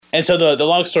And so the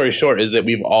long story short is that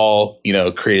we've all,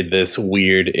 created this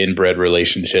weird inbred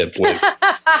relationship with.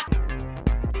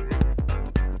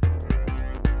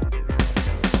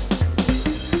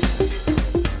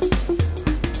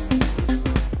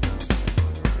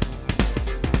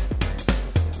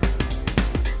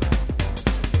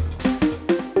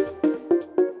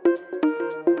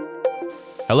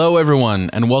 Hello, everyone,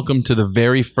 and welcome to the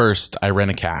very first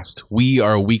Irenicast. We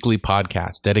are a weekly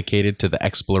podcast dedicated to the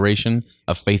exploration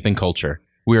of faith and culture.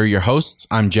 We are your hosts.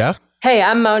 I'm Jeff. Hey,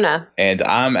 I'm Mona. And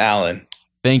I'm Alan.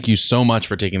 Thank you so much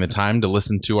for taking the time to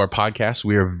listen to our podcast.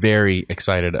 We are very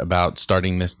excited about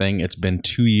starting this thing. It's been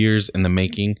 2 years in the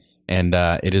making, and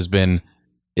it has been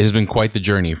quite the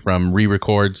journey, from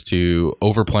re-records to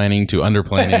over-planning to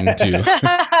under-planning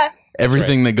to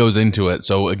everything that goes into it.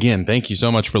 So again, thank you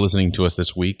so much for listening to us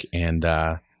this week. And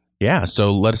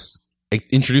so let us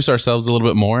introduce ourselves a little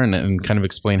bit more and kind of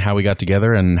explain how we got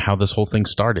together and how this whole thing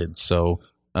started. So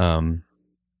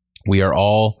we are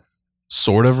all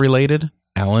sort of related.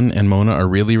 Alan and Mona are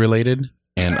really related,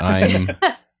 and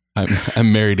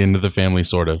I'm married into the family,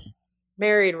 sort of.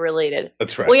 Married related.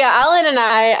 That's right. Well, yeah, Alan and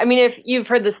I mean, if you've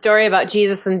heard the story about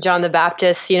Jesus and John the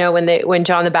Baptist, when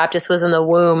John the Baptist was in the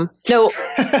womb. No,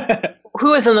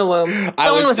 who was in the womb?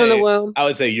 Someone was in the womb. I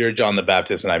would say you're John the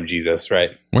Baptist and I'm Jesus,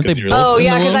 right? Weren't they both? Oh,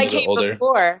 yeah, because I came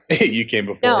before. You came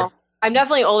before. No, I'm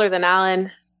definitely older than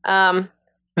Alan.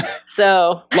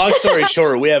 So long story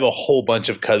short, we have a whole bunch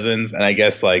of cousins, and I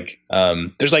guess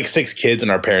there's 6 kids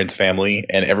in our parents' family,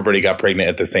 and everybody got pregnant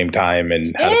at the same time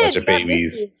and had a bunch of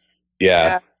babies.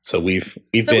 Yeah. So we've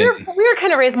been. We were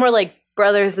kind of raised more like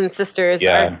brothers and sisters.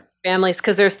 Yeah. Our families,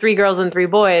 because there's 3 girls and 3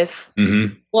 boys.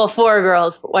 Mm-hmm. Well, 4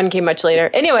 girls, but 1 came much later.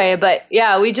 Anyway, but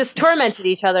yeah, we just tormented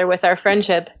each other with our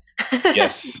friendship.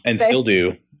 Yes, and still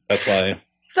do. That's why.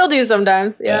 Still do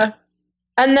sometimes. Yeah.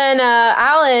 And then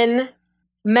Alan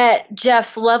met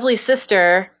Jeff's lovely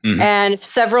sister, and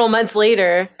several months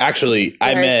later, actually,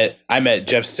 I met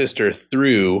Jeff's sister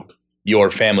through your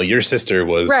family. Your sister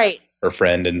was her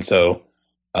friend, and so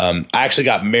I actually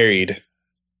got married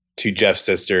to Jeff's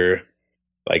sister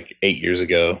 8 years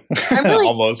ago. I'm really,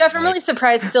 almost. Jeff, I'm really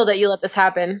surprised still that you let this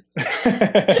happen.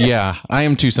 Yeah, I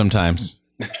am too sometimes.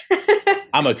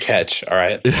 I'm a catch, all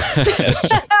right.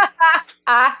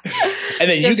 And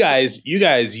then you guys,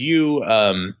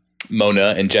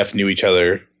 Mona and Jeff knew each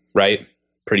other, right?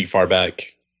 Pretty far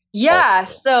back. Yeah.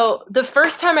 Also. So the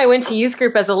first time I went to youth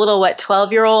group as a little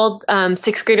 12-year-old,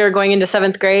 6th grader going into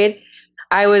 7th grade,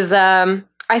 I was,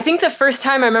 I think the first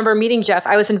time I remember meeting Jeff,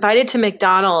 I was invited to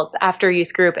McDonald's after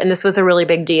youth group. And this was a really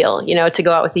big deal, to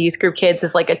go out with the youth group kids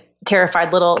as a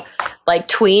terrified little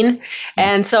tween.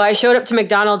 And so I showed up to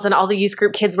McDonald's and all the youth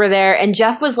group kids were there. And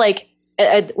Jeff was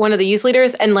one of the youth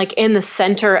leaders and in the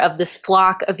center of this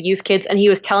flock of youth kids. And he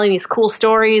was telling these cool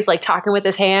stories, talking with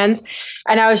his hands.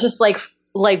 And I was just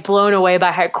blown away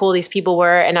by how cool these people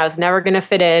were. And I was never going to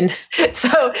fit in.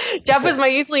 So Jeff was my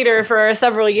youth leader for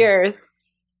several years.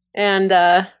 And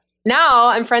now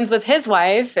I'm friends with his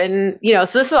wife. And,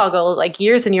 so this is all go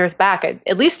years and years back,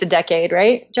 at least a decade,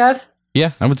 right, Jeff?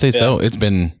 Yeah, I would say so. It's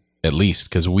been at least,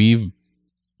 because we've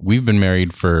been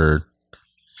married for...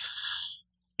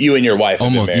 You and your wife have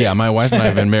almost, been married. Yeah, my wife and I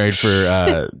have been married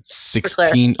for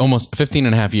 16, almost 15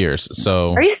 and a half years.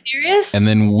 So, are you serious? And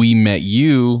then we met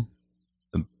you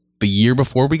the year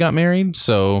before we got married.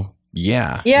 So,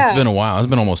 yeah, it's been a while. It's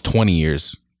been almost 20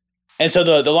 years. And so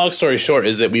the long story short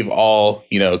is that we've all,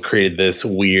 created this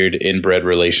weird inbred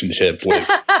relationship with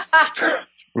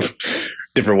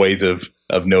different ways of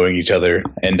knowing each other.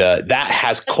 And that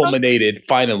has culminated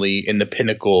finally in the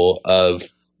pinnacle of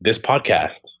this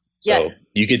podcast. So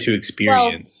you get to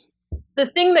experience. Well, the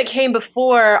thing that came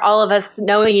before all of us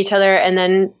knowing each other and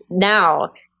then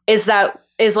now is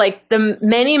the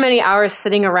many, many hours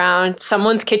sitting around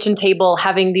someone's kitchen table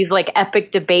having these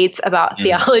epic debates about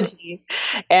theology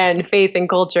and faith and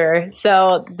culture.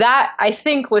 So that, I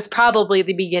think, was probably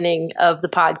the beginning of the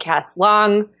podcast,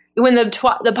 long when the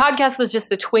podcast was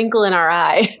just a twinkle in our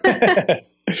eye.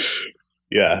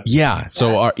 Yeah. Yeah.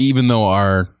 So even though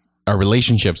our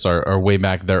relationships are way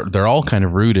back, they're all kind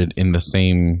of rooted in the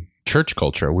same church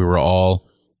culture. We were all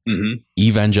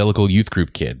evangelical youth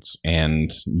group kids, and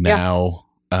now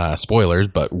spoilers,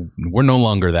 but we're no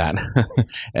longer that.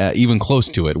 Even close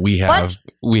to it. We have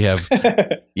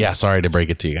yeah, sorry to break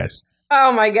it to you guys.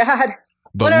 Oh my God.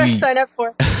 But what do I sign up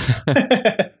for?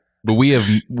 But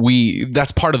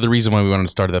that's part of the reason why we wanted to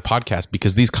start the podcast,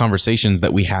 because these conversations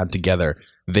that we had together,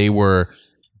 they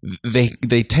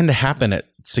tend to happen at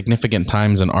significant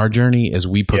times in our journey as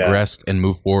we progressed and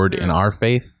move forward in our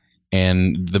faith.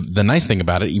 And the nice thing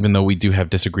about it, even though we do have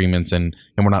disagreements and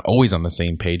we're not always on the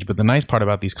same page, but the nice part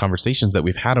about these conversations that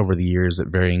we've had over the years at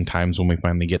varying times when we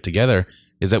finally get together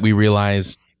is that we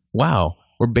realize, wow,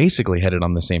 we're basically headed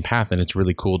on the same path. And it's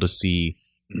really cool to see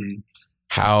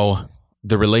how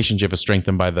the relationship is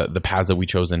strengthened by the paths that we've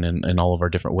chosen in all of our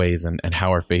different ways, and how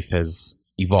our faith has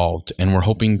evolved. And we're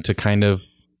hoping to kind of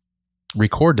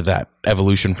record that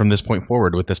evolution from this point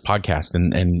forward with this podcast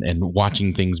and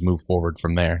watching things move forward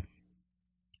from there.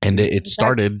 And it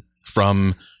started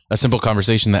from a simple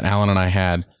conversation that Alan and I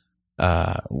had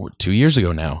 2 years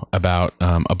ago now about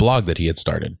a blog that he had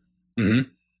started. Mm-hmm.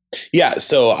 Yeah,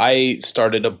 so I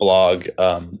started a blog.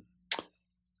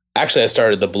 Actually, I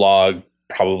started the blog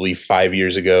probably 5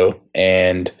 years ago.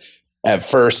 And at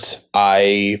first,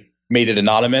 I made it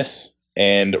anonymous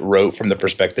and wrote from the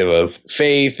perspective of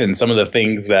faith and some of the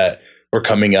things that were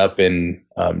coming up in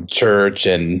church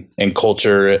and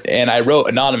culture. And I wrote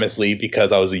anonymously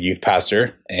because I was a youth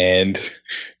pastor and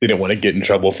didn't want to get in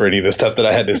trouble for any of the stuff that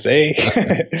I had to say.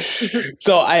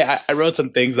 So I wrote some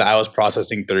things that I was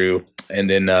processing through. And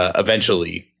then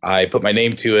eventually I put my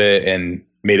name to it and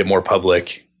made it more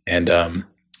public. And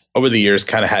over the years,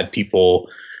 kind of had people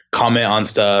comment on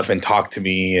stuff and talk to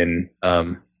me. And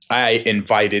I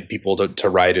invited people to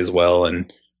write as well.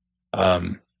 And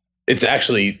it's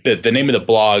actually the name of the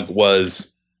blog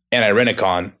was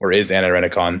Irenicon, or is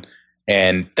Irenicon.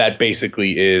 And that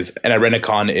basically is,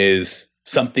 Irenicon is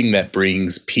something that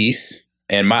brings peace.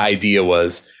 And my idea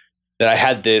was that I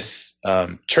had this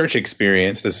church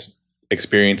experience, this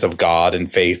experience of God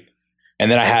and faith. And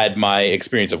then I had my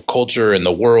experience of culture and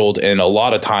the world. And a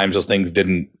lot of times those things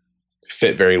didn't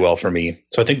fit very well for me.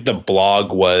 So I think the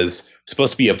blog was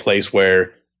supposed to be a place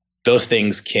where those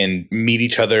things can meet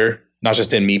each other, not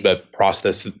just in me, but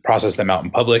process them out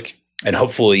in public, and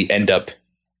hopefully end up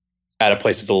at a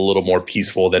place that's a little more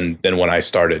peaceful than when I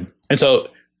started. And so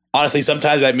honestly,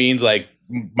 sometimes that means like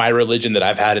my religion that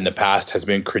I've had in the past has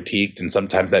been critiqued. And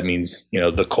sometimes that means,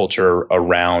 the culture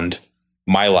around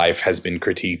my life has been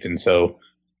critiqued. And so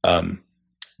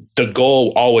the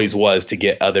goal always was to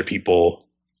get other people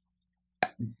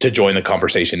to join the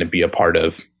conversation and be a part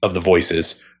of the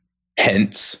voices,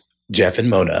 hence Jeff and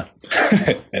Mona.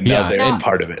 And now they're in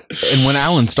part of it. And when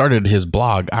Alan started his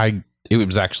blog, it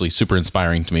was actually super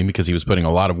inspiring to me because he was putting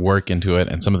a lot of work into it,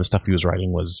 and some of the stuff he was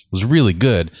writing was really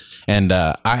good. And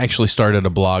I actually started a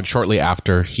blog shortly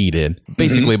after he did,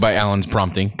 basically by Alan's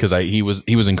prompting, because he was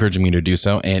encouraging me to do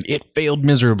so, and it failed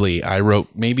miserably. I wrote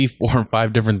maybe 4 or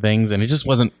 5 different things, and it just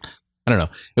wasn't, I don't know,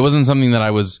 it wasn't something that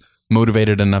I was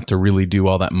motivated enough to really do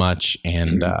all that much.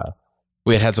 And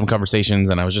we had some conversations,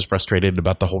 and I was just frustrated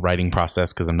about the whole writing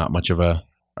process because I'm not much of a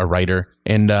writer.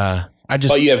 And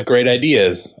But you have great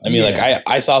ideas. I mean, like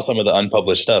I saw some of the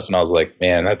unpublished stuff, and I was like,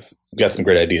 man, you got some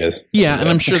great ideas. Yeah, and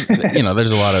I'm sure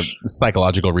there's a lot of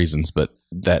psychological reasons, but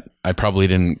that I probably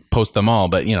didn't post them all.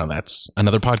 But that's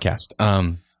another podcast.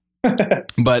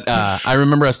 But I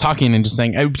remember us talking and just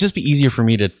saying it would just be easier for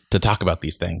me to talk about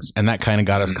these things, and that kind of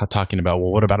got us talking about,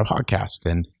 well, what about a podcast?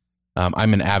 And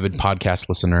I'm an avid podcast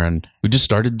listener, and we just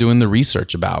started doing the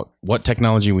research about what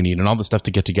technology we need and all the stuff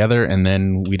to get together. And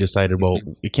then we decided, well,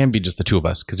 it can't be just the two of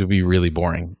us because it would be really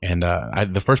boring. And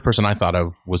the first person I thought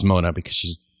of was Mona,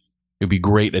 because it would be a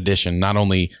great addition. Not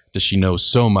only does she know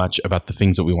so much about the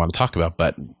things that we want to talk about,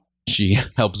 but she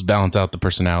helps balance out the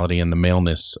personality and the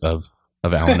maleness of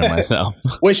Alan and myself.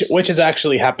 which has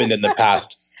actually happened in the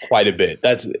past quite a bit.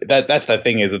 That's the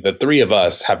thing, is that the three of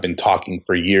us have been talking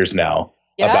for years now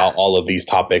about all of these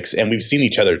topics, and we've seen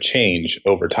each other change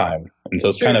over time. And so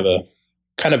it's kind of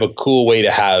a cool way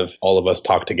to have all of us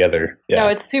talk together. Yeah. No,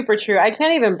 it's super true. I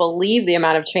can't even believe the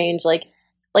amount of change. Like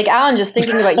Alan, just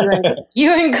thinking about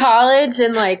you in college,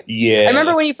 and I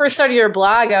remember when you first started your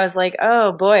blog, I was like,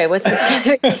 oh boy, what's this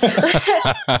gonna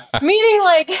meaning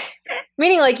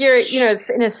like you're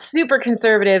in a super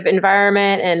conservative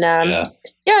environment, and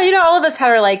all of us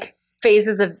had our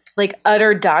phases of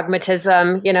utter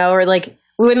dogmatism, or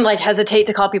we wouldn't hesitate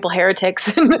to call people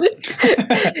heretics.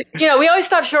 We always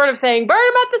stopped short of saying burn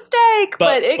them at the stake,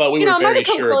 but we were very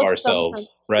sure of ourselves,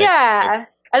 sometimes. Right? Yeah.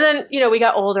 And then, we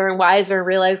got older and wiser,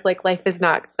 realized life is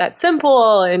not that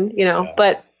simple, and,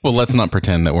 but. Well, let's not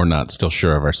pretend that we're not still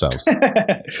sure of ourselves.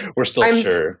 We're still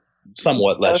sure.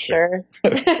 Somewhat less sure.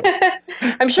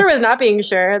 I'm sure with not being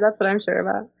sure. That's what I'm sure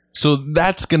about. So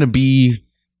that's going to be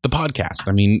the podcast.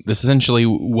 I mean, this essentially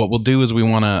what we'll do is we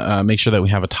want to make sure that we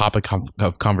have a topic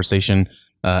of conversation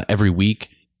every week,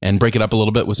 and break it up a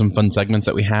little bit with some fun segments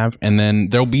that we have. And then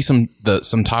there'll be some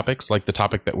topics like the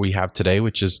topic that we have today,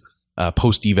 which is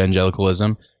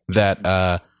post-evangelicalism,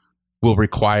 that will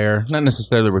require, not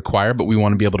necessarily require, but we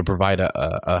want to be able to provide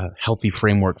a healthy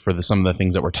framework for some of the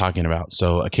things that we're talking about.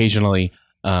 So occasionally,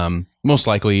 most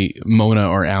likely Mona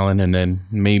or Alan, and then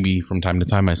maybe from time to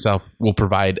time myself, will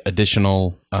provide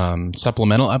additional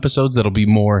supplemental episodes that'll be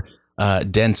more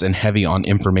dense and heavy on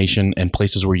information and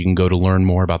places where you can go to learn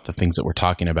more about the things that we're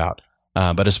talking about.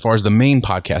 But as far as the main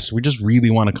podcast, we just really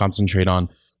want to concentrate on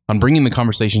bringing the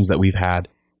conversations that we've had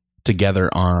together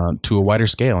to a wider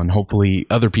scale, and hopefully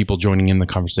other people joining in the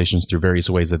conversations through various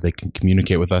ways that they can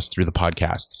communicate with us through the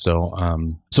podcast.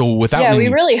 So without we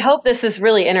really hope this is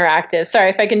really interactive. Sorry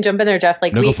if I can jump in there, Jeff.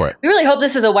 Go for it. We really hope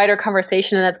this is a wider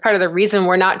conversation, and that's part of the reason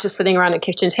we're not just sitting around a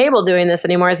kitchen table doing this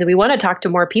anymore, is that we want to talk to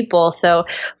more people. So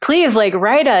please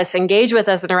write us, engage with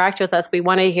us, interact with us. We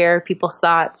want to hear people's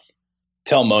thoughts.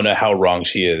 Tell Mona how wrong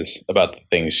she is about the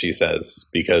things she says,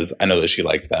 because I know that she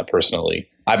likes that personally.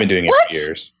 I've been doing it for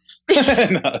years.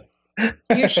 No.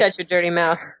 You shut your dirty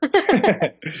mouth.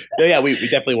 Yeah, we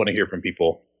definitely want to hear from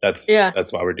people. That's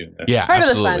why we're doing this. Yeah, part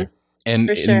absolutely. Of the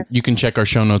fun. And you can check our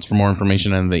show notes for more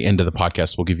information. And at the end of the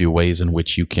podcast, we'll give you ways in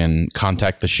which you can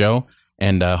contact the show,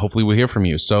 and hopefully we'll hear from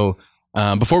you. So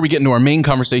before we get into our main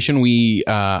conversation, we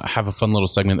have a fun little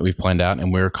segment that we've planned out,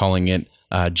 and we're calling it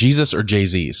Jesus or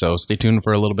Jay-Z. So stay tuned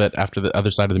for a little bit after the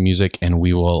other side of the music, and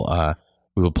we will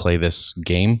play this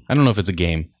game. I don't know if it's a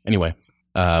game. Anyway,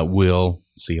 we'll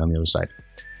see you on the other side.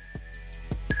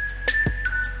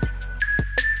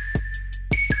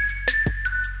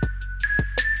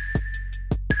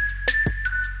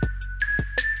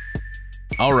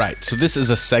 All right, so this is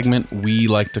a segment we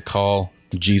like to call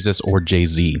Jesus or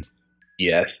Jay-Z.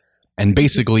 Yes. And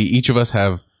basically, each of us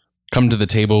have come to the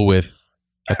table with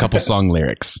a couple song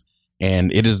lyrics.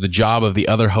 And it is the job of the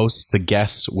other hosts to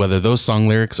guess whether those song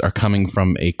lyrics are coming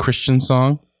from a Christian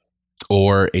song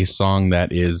or a song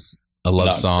that is a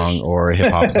love song or a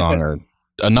hip-hop song or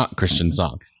a not Christian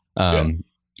song.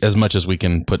 As much as we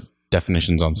can put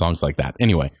definitions on songs like that.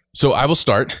 Anyway, so I will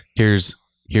start. Here's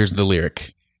the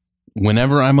lyric.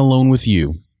 Whenever I'm alone with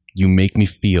you, you make me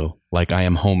feel like I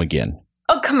am home again.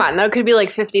 Oh, come on. That could be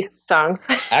 50 songs.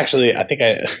 Actually, I think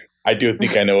I do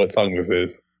think I know what song this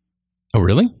is. Oh,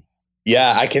 really?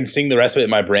 Yeah, I can sing the rest of it in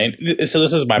my brain. So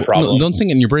this is my problem. No, don't sing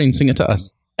it in your brain. Sing it to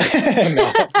us.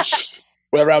 No.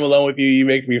 Whenever I'm alone with you, you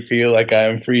make me feel like I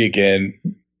am free again.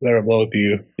 Whenever I'm alone with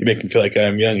you, you make me feel like I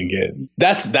am young again.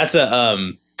 That's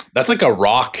like a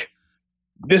rock.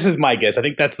 This is my guess. I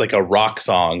think that's like a rock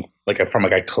song, from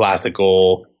a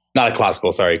classical,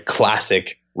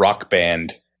 classic rock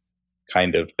band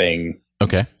kind of thing.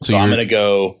 Okay. So I'm gonna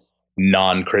go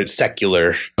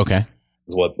secular. Okay.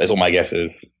 Is what my guess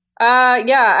is.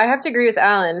 Yeah, I have to agree with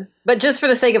Alan, but just for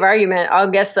the sake of argument,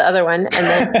 I'll guess the other one.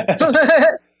 And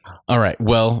then all right.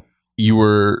 Well, you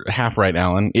were half right,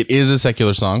 Alan. It is a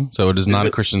secular song, so it is not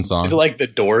a Christian song. Is it like The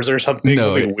Doors or something? No,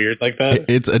 something weird like that?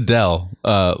 It's Adele,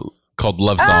 called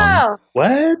Love Song. Oh.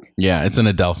 What? Yeah, it's an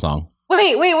Adele song.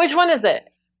 Wait, which one is it?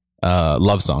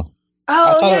 Love Song.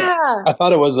 Oh, I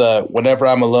thought it was whenever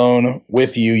I'm alone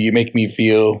with you, you make me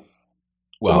feel.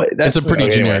 Well, that's a pretty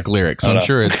generic lyric, so I'm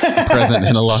sure it's present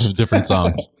in a lot of different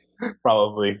songs.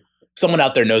 Probably. Someone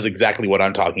out there knows exactly what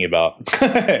I'm talking about.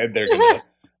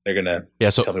 They're gonna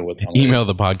so tell me what song email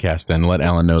the podcast and let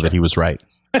Alan know that he was right.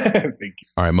 Thank you.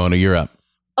 All right, Mona, you're up.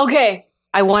 Okay.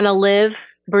 I want to live,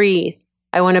 breathe.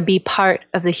 I want to be part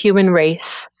of the human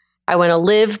race. I want to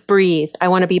live, breathe. I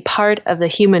want to be part of the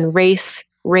human race.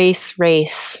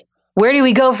 Where do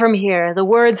we go from here? The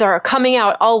words are coming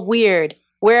out all weird.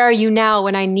 Where are you now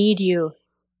when I need you?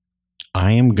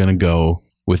 I am going to go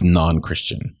with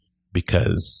non-Christian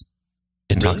because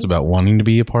it talks about wanting to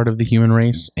be a part of the human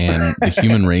race, and the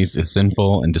human race is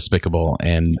sinful and despicable,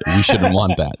 and we shouldn't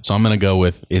want that. So I'm going to go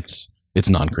with it's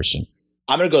non-Christian.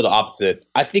 I'm going to go the opposite.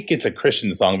 I think it's a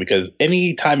Christian song because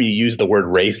anytime you use the word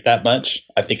race that much,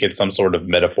 I think it's some sort of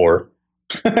metaphor.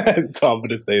 So I'm going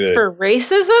to say this. For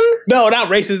racism? No, not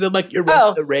racism. Like you're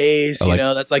with the race,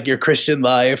 that's like your Christian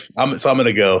life. I'm going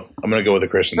to go with a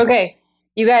Christian song. Okay.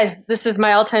 You guys, this is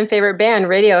my all-time favorite band,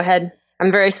 Radiohead.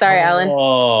 I'm very sorry, Alan.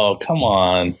 Oh, come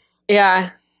on.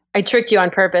 Yeah. I tricked you on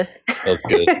purpose. That's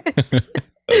good.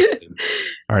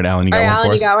 All right, Alan, you got one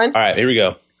for us? You got one? All right, here we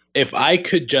go. If I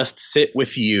could just sit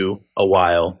with you a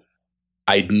while,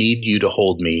 I'd need you to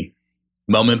hold me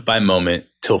moment by moment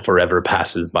till forever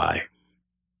passes by.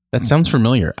 That sounds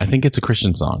familiar. I think it's a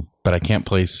Christian song, but I can't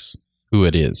place who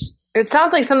it is. It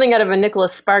sounds like something out of a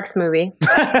Nicholas Sparks movie.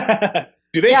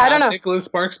 Do they have Nicholas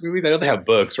Sparks movies? I know they have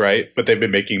books, right? But they've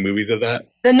been making movies of that.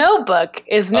 The Notebook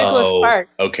is Nicholas Sparks.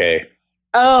 Okay.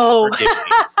 Oh.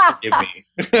 Give me.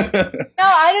 No,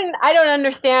 I don't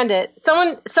understand it.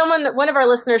 One of our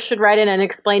listeners should write in and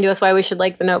explain to us why we should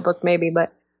like The Notebook, maybe.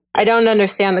 But I don't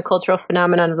understand the cultural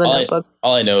phenomenon of The Notebook.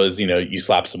 All I know is, you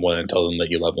slap someone and tell them that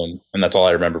you love them, and that's all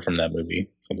I remember from that movie.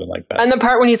 Something like that. And the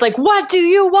part when he's like, "What do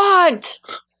you want?"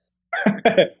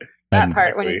 That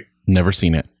part when never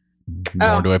seen it.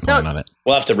 Nor do I plan on it.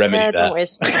 We'll have to remedy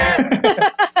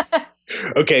that.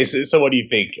 Okay, so what do you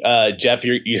think, Jeff?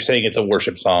 You're saying it's a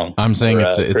worship song. I'm saying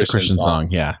it's a Christian song.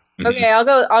 Yeah. Mm-hmm. Okay,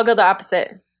 I'll go the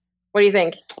opposite. What do you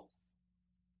think?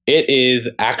 It is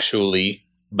actually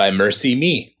by Mercy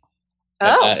Me.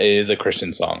 Oh, that is a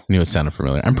Christian song. I knew it sounded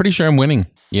familiar. I'm pretty sure I'm winning.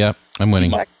 Yeah, I'm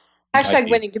winning. Hashtag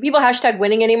winning. Do people hashtag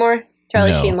winning anymore?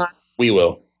 Charlie Sheen lost. We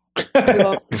will.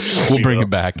 We'll bring it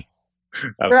back.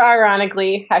 We're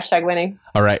ironically hashtag winning.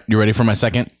 All right, you ready for my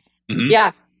second? Mm-hmm.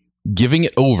 Yeah. Giving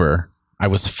it over, I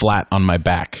was flat on my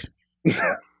back. Is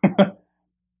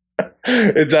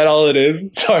that all it is?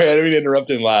 Sorry, I didn't mean to interrupt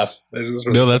and laugh.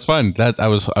 No, that's fine. I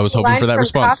was hoping for that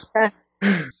response. Kafka.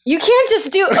 You can't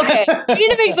just do. Okay, we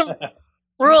need to make some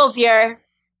rules here.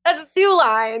 That's 2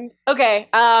 lines. Okay.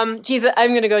 Jesus.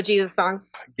 I'm gonna go Jesus song.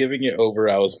 Giving it over,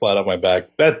 I was flat on my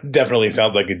back. That definitely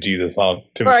sounds like a Jesus song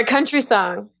to me. Or a country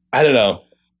song. I don't know.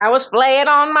 I was flat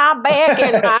on my back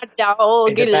and my dog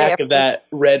in the back of that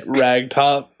red rag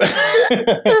top.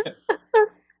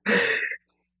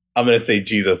 I'm going to say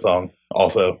Jesus song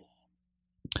also.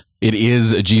 It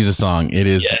is a Jesus song. It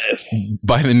is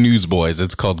by the Newsboys.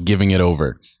 It's called Giving It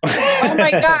Over. Oh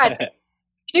my God.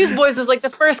 Newsboys was like the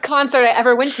first concert I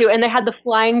ever went to, and they had the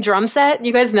flying drum set.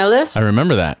 You guys know this? I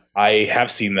remember that. I have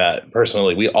seen that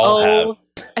personally. We all have.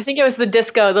 I think it was the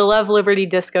Love Liberty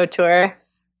Disco Tour.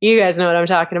 You guys know what I'm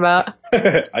talking about.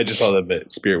 I just saw them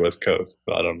at Spirit West Coast,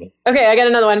 so I don't know. Okay, I got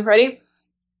another one. Ready?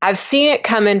 I've seen it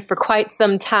coming for quite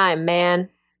some time, man.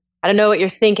 I don't know what you're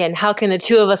thinking. How can the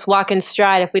two of us walk in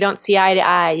stride if we don't see eye to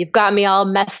eye? You've got me all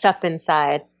messed up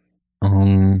inside.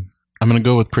 I'm going to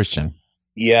go with Christian.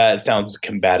 Yeah, it sounds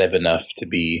combative enough to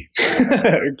be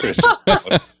Christian.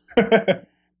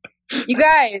 You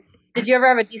guys, did you ever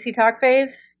have a DC Talk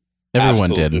phase?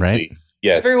 Everyone did, right?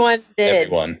 Yes. Everyone did.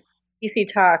 Everyone.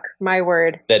 DC Talk, my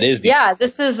word. That is DC Yeah,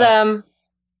 this is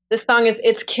this song is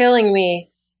It's Killing Me.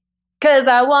 'Cause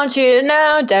I want you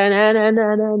now.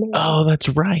 Oh, that's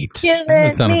right.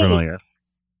 That sounded familiar.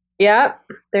 Yep,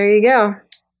 there you go.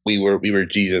 We were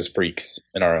Jesus freaks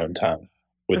in our own time.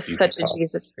 Was such a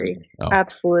Jesus freak. Oh,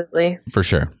 absolutely. For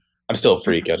sure. I'm still a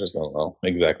freak. I just don't know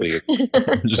exactly.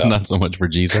 Just not so much for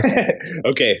Jesus.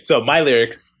 Okay, so my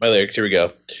lyrics, here we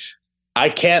go. I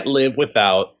can't live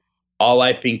without all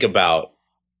I think about.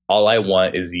 All I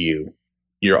want is you.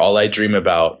 You're all I dream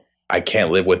about. I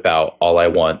can't live without. All I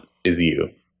want is you.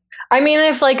 I mean,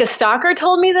 if like a stalker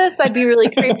told me this, I'd be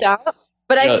really creeped out.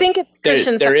 But I think it's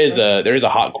Christian. There is a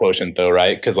hot quotient though,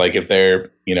 right? Because like if they're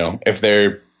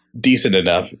decent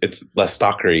enough, it's less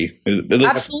stalkery.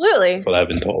 Absolutely, that's what I've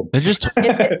been told. They're just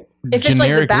if it's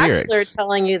like The Bachelor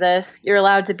telling you this, you're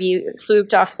allowed to be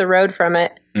swooped off the road from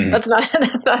it. Mm-hmm. That's not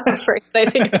a phrase. I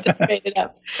think I just made it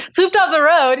up. Swooped off the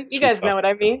road. You guys know what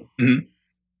I mean. Mm-hmm.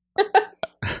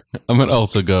 I'm gonna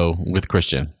also go with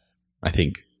Christian, I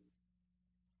think.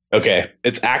 Okay,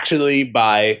 it's actually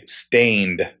by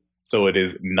Stained, so it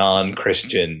is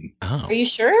non-Christian. Oh. Are you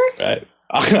sure? Right.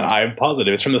 I'm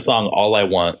positive. It's from the song "All I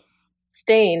Want."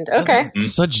 Stained. Okay. Mm-hmm.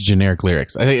 Such generic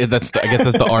lyrics. I guess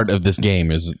that's the art of this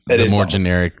game. Is the more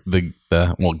generic the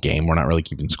game. We're not really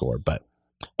keeping score, but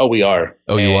we are.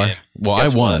 Oh, you are. Well, I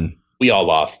won. We all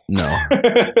lost. No,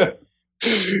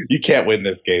 you can't win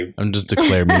this game. I'm just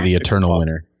declare me the eternal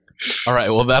winner. All right.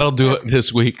 Well, that'll do it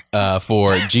this week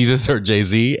for Jesus or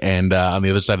Jay-Z, and on the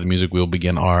other side of the music, we'll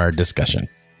begin our discussion.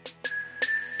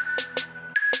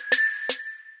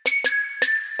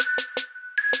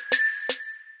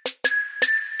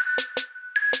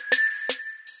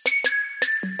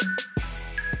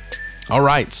 All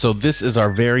right, so this is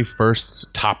our very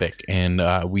first topic, and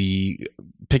we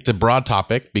picked a broad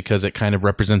topic because it kind of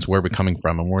represents where we're coming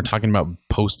from, and we're talking about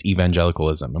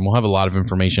post-evangelicalism, and we'll have a lot of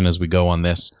information as we go on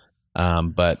this,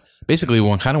 but basically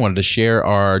we kind of wanted to share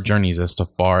our journeys as to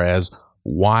far as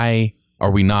why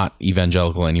are we not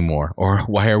evangelical anymore, or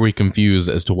why are we confused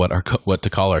as to what to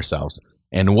call ourselves.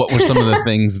 And what were some of the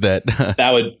things that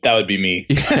that would be me?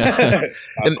 Yeah.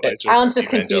 Alan's just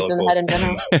confused in the head in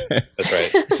general. That's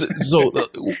right. So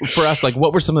for us, like,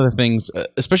 what were some of the things,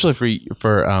 especially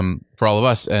for all of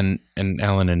us, and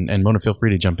Alan and Mona, feel free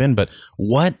to jump in. But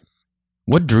what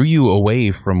drew you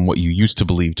away from what you used to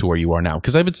believe to where you are now?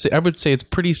 Because I would say it's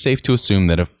pretty safe to assume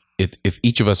that if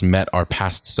each of us met our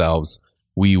past selves,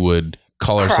 we would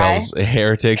call ourselves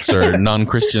heretics or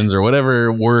non-Christians or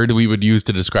whatever word we would use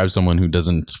to describe someone who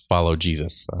doesn't follow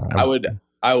Jesus.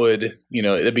 I would,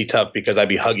 it'd be tough because I'd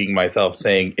be hugging myself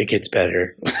saying it gets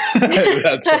better.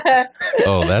 That's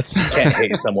can't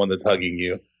hate someone that's hugging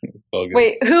you. It's all good.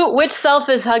 Wait, which self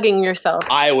is hugging yourself?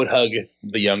 I would hug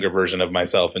the younger version of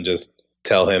myself and just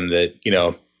tell him that,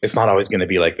 it's not always going to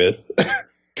be like this.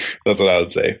 That's what I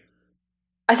would say.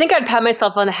 I think I'd pat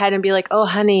myself on the head and be like, oh,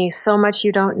 honey, so much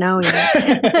you don't know yet.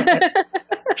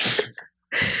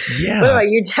 Yeah. What about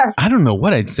you, Jeff? I don't know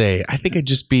what I'd say. I think I'd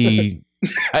just be...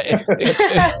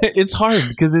 it's hard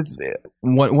because it's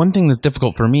one thing that's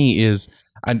difficult for me is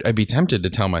I'd be tempted to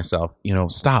tell myself,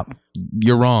 stop,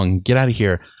 you're wrong, get out of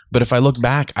here. But if I look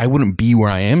back, I wouldn't be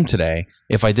where I am today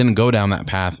if I didn't go down that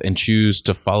path and choose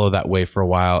to follow that way for a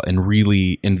while and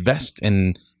really invest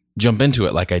and jump into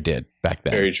it like I did back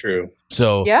then. Very true.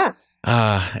 So yeah.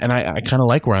 And I kind of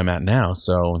like where I'm at now.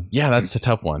 So yeah, that's a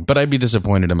tough one, but I'd be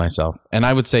disappointed in myself. And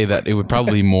I would say that it would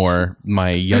probably be more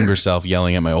my younger self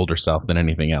yelling at my older self than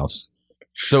anything else.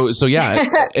 So yeah.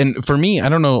 And for me, I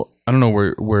don't know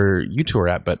where you two are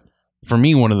at, but for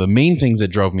me, one of the main things that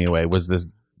drove me away was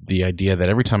the idea that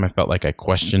every time I felt like I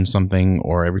questioned something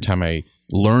or every time I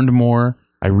learned more,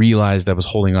 I realized I was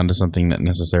holding on to something that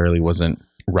necessarily wasn't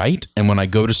right. And when I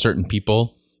go to certain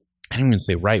people, I don't even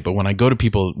say right, but when I go to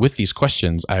people with these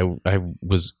questions, I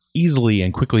was easily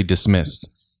and quickly dismissed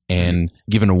and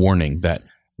given a warning that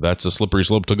that's a slippery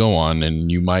slope to go on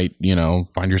and you might,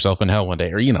 find yourself in hell one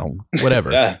day or,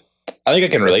 whatever. Yeah. I think I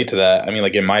can relate to that. I mean,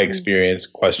 like in my experience,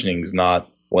 questioning is not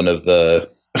one of the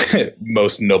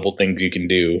most noble things you can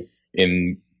do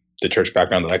in the church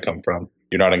background that I come from.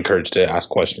 You're not encouraged to ask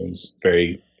questions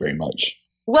very, very much.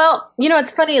 Well,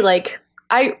 it's funny, like,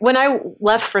 when I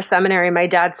left for seminary, my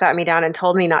dad sat me down and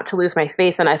told me not to lose my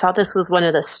faith. And I thought this was one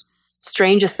of the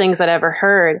strangest things I'd ever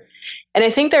heard. And I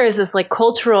think there is this like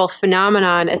cultural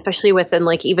phenomenon, especially within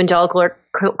like evangelical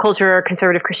culture or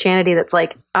conservative Christianity, that's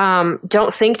like,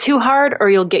 don't think too hard or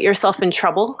you'll get yourself in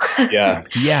trouble. Yeah.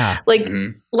 Yeah.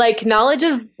 Like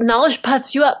knowledge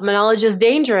puffs you up. Knowledge is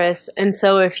dangerous. And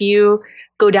so if you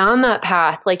go down that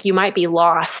path, like you might be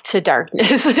lost to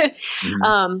darkness.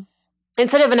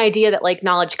 Instead of an idea that like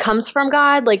knowledge comes from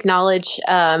God, like knowledge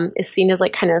is seen as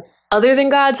like kind of other than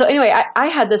God. So anyway, I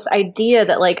had this idea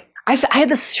that like I had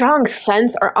this strong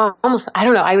sense, or almost, I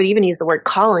don't know, I would even use the word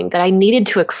calling, that I needed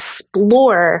to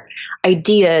explore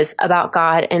ideas about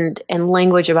God and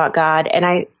language about God. And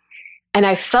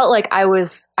I felt like I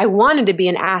wanted to be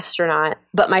an astronaut,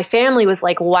 but my family was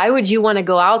like, why would you want to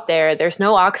go out there? There's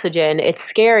no oxygen. It's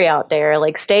scary out there.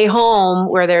 Like, stay home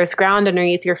where there's ground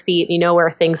underneath your feet. You know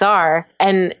where things are.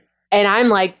 And I'm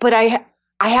like, but I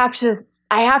have to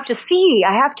see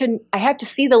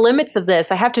the limits of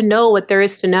this. I have to know what there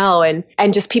is to know.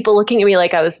 And just people looking at me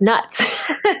like I was nuts.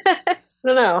 I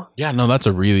don't know. Yeah, no, that's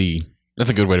a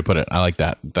good way to put it. I like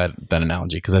that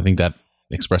analogy, because I think that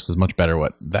expresses much better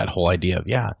what that whole idea of,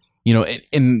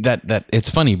 and that it's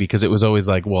funny because it was always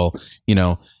like, well,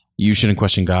 you shouldn't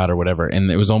question God or whatever. And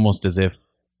it was almost as if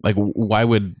like, why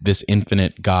would this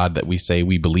infinite God that we say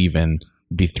we believe in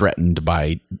be threatened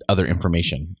by other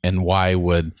information? And why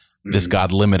would this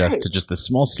God limit us to just this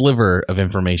small sliver of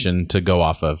information to go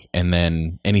off of, and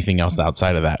then anything else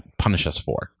outside of that punish us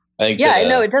for? I think I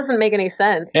know, it doesn't make any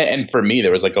sense. And for me,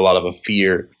 there was like a lot of a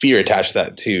fear attached to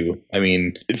that too. I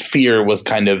mean, fear was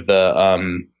kind of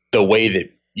the way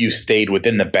that you stayed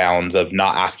within the bounds of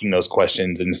not asking those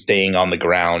questions and staying on the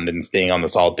ground and staying on the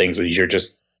solid things,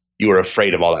 because you were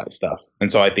afraid of all that stuff.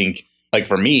 And so I think, like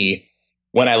for me,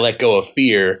 when I let go of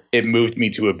fear, it moved me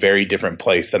to a very different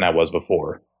place than I was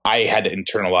before. I had to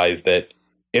internalize that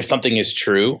if something is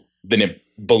true, then it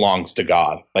belongs to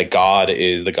God. Like, God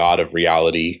is the God of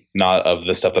reality, not of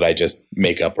the stuff that I just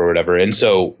make up or whatever. And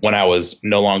so when I was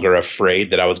no longer afraid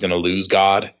that I was going to lose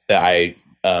God, that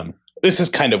this is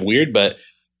kind of weird, but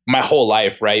my whole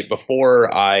life, right,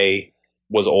 before I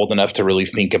was old enough to really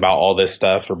think about all this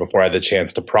stuff, or before I had the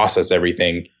chance to process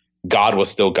everything, God was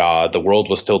still God. The world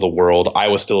was still the world. I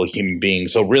was still a human being.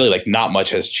 So really, like, not much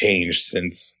has changed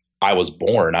since I was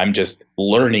born. I'm just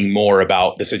learning more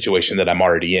about the situation that I'm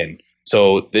already in.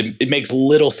 So it makes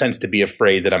little sense to be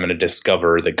afraid that I'm going to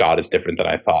discover that God is different than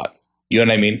I thought. You know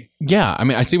what I mean? Yeah. I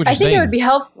mean, I see what you're saying. I think it would be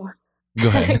helpful. Go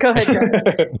ahead. Go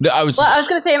ahead. No, I was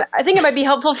going to say, I think it might be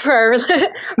helpful for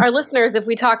our listeners if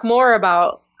we talk more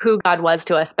about who God was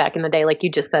to us back in the day, like you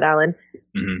just said, Alan.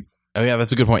 Mm-hmm. Oh yeah,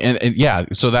 that's a good point. And yeah,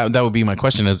 so that would be my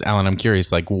question is, Alan, I'm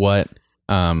curious, like what,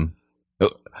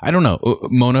 I don't know,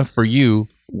 Mona, for you,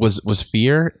 was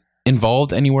fear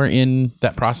involved anywhere in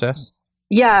that process?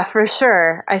 Yeah, for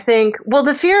sure. I think, well,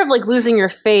 the fear of like losing your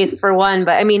faith for one,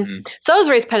 but I mean, so I was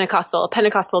raised Pentecostal, a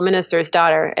Pentecostal minister's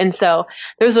daughter. And so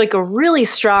there's like a really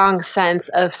strong sense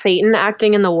of Satan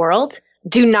acting in the world.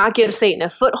 Do not give Satan a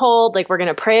foothold. Like, we're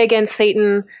going to pray against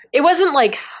Satan. It wasn't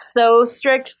like so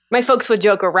strict. My folks would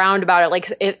joke around about it.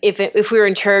 Like if we were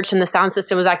in church and the sound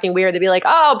system was acting weird, they'd be like,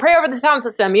 oh, pray over the sound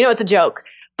system. You know, it's a joke.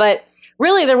 But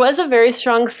really, there was a very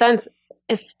strong sense,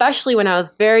 especially when I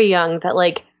was very young, that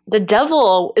like, the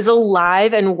devil is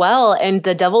alive and well, and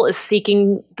the devil is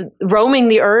roaming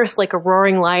the earth like a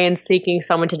roaring lion seeking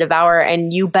someone to devour,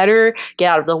 and you better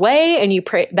get out of the way, and you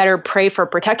better pray for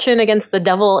protection against the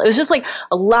devil. It was just like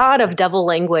a lot of devil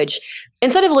language.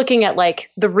 Instead of looking at like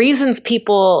the reasons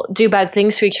people do bad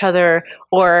things to each other,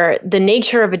 or the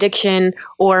nature of addiction,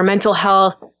 or mental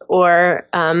health, or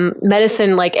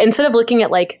medicine, like instead of looking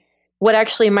at like what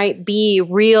actually might be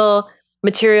real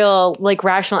material, like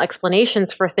rational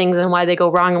explanations for things and why they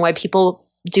go wrong and why people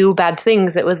do bad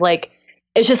things, it was like,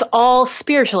 it's just all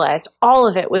spiritualized. All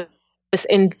of it was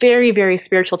in very, very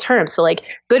spiritual terms. So like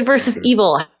good versus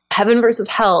evil, heaven versus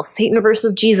hell, Satan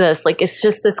versus Jesus. Like, it's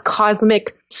just this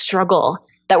cosmic struggle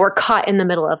that we're caught in the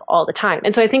middle of all the time.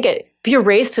 And so I think if you're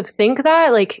raised to think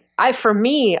that, like I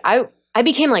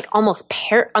became like almost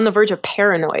on the verge of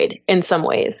paranoid in some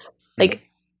ways. Like,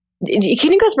 can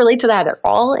you guys relate to that at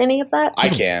all? Any of that? I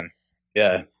can.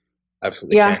 Yeah,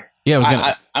 absolutely. Can.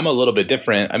 Yeah, I'm a little bit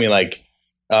different. I mean, like,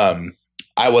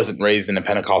 I wasn't raised in a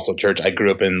Pentecostal church. I grew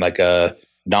up in like a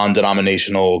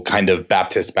non-denominational kind of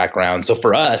Baptist background. So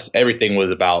for us, everything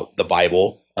was about the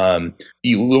Bible.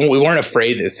 We weren't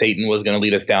afraid that Satan was going to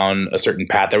lead us down a certain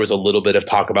path. There was a little bit of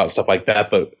talk about stuff like that,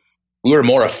 but we were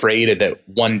more afraid that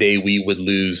one day we would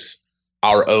lose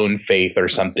our own faith or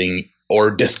something, or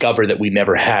discover that we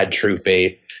never had true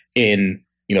faith in,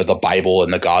 you know, the Bible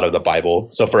and the God of the Bible.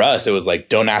 So for us, it was like,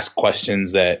 don't ask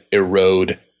questions that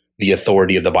erode the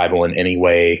authority of the Bible in any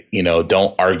way. You know,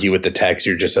 don't argue with the text.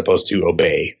 You're just supposed to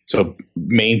obey. So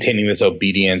maintaining this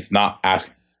obedience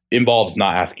involves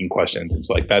not asking questions. It's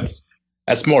like, that's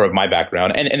more of my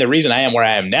background. And the reason I am where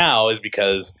I am now is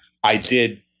because I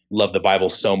did love the Bible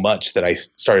so much that I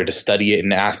started to study it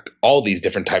and ask all these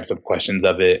different types of questions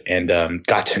of it, and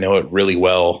got to know it really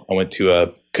well. I went to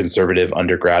a conservative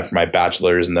undergrad for my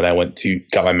bachelor's, and then I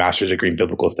got my master's degree in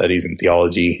biblical studies and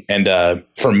theology. And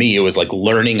for me, it was like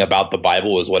learning about the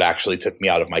Bible was what actually took me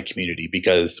out of my community,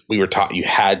 because we were taught you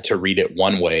had to read it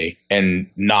one way and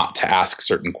not to ask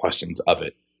certain questions of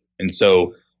it. And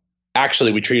so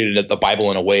actually, we treated the Bible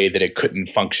in a way that it couldn't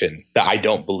function, that I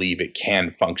don't believe it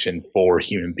can function for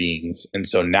human beings. And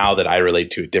so now that I relate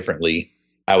to it differently,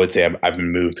 I would say I've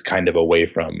moved kind of away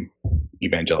from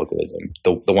evangelicalism,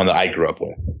 the one that I grew up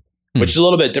with, which is a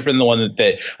little bit different than the one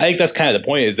that I think that's kind of the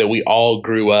point, is that we all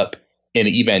grew up in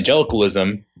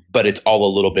evangelicalism, but it's all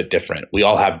a little bit different. We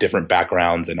all have different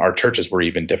backgrounds, and our churches were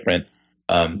even different.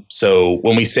 So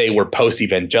when we say we're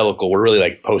post-evangelical, we're really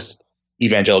like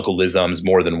post-evangelicalisms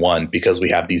more than one, because we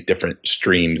have these different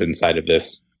streams inside of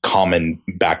this common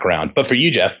background. But for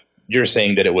you, Jeff, you're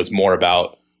saying that it was more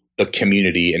about the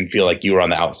community and feel like you were on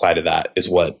the outside of that is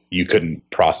what you couldn't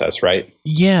process, right?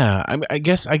 Yeah, I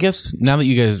guess now that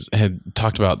you guys had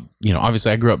talked about, you know,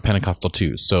 obviously I grew up Pentecostal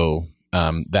too, so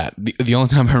that the only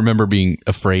time I remember being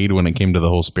afraid when it came to the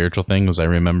whole spiritual thing was I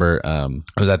remember I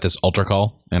was at this altar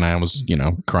call, and I was, you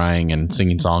know, crying and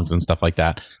singing songs and stuff like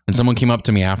that, and someone came up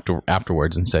to me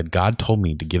afterwards and said, God told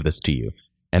me to give this to you.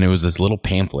 And it was this little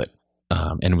pamphlet,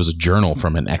 and it was a journal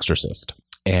from an exorcist.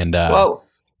 And whoa.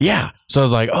 Yeah. So I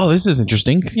was like, oh, this is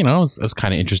interesting. You know, I was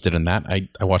kind of interested in that. I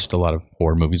watched a lot of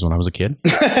horror movies when I was a kid.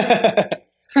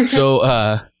 So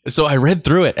I read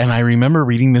through it, and I remember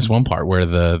reading this one part where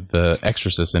the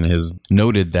exorcist in his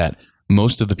noted that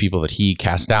most of the people that he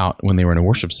cast out when they were in a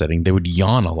worship setting, they would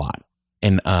yawn a lot.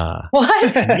 And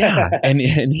what? Yeah. And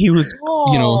he was,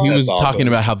 you know, he was That's talking awesome.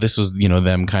 about how this was, you know,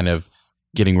 them kind of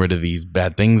getting rid of these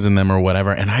bad things in them or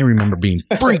whatever. And I remember being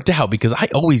freaked out because I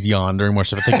always yawn during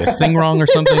worship. I think I sing wrong or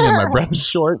something and my breath is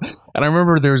short. And I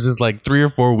remember there was this like 3 or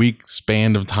 4 week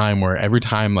span of time where every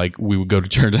time like we would go to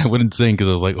church, I wouldn't sing because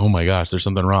I was like, oh my gosh, there's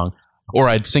something wrong. Or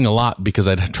I'd sing a lot because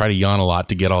I'd try to yawn a lot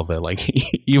to get all the like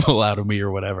evil out of me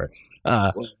or whatever.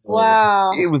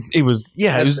 Wow. It was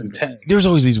yeah, That's it was intense. there was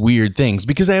always these weird things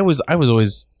because I was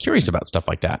always curious about stuff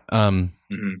like that.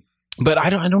 But I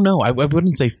don't know. I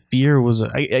wouldn't say fear was.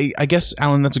 I guess,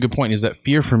 Alan, that's a good point. Is that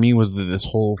fear for me was this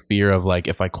whole fear of like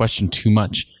if I question too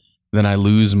much, then I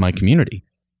lose my community.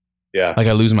 Yeah, like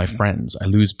I lose my friends. I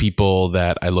lose people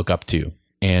that I look up to,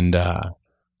 and I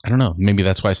don't know. Maybe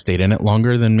that's why I stayed in it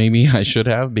longer than maybe I should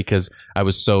have because I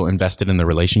was so invested in the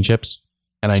relationships.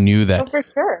 And I knew that, for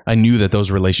sure. I knew that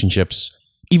those relationships,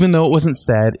 even though it wasn't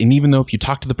said, and even though if you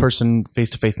talk to the person face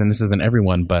to face, and this isn't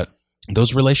everyone, but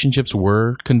those relationships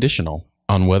were conditional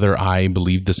on whether I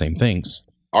believed the same things.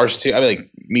 Ours too. I mean,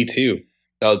 like, me too.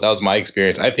 That was my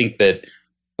experience. I think that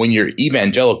when you're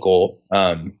evangelical,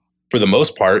 for the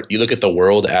most part, you look at the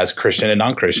world as Christian and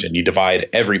non-Christian. You divide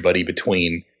everybody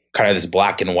between kind of this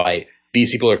black and white.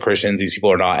 These people are Christians, these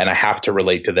people are not, and I have to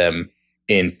relate to them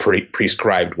in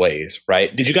prescribed ways,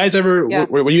 right? Did you guys ever,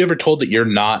 were you ever told that you're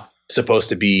not supposed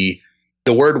to be,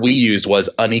 the word we used was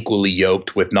unequally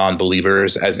yoked with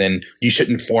non-believers, as in you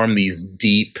shouldn't form these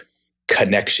deep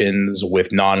connections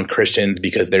with non-Christians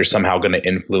because they're somehow going to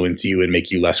influence you and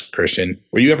make you less Christian?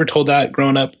 Were you ever told that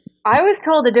growing up? I was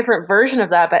told a different version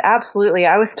of that, but absolutely.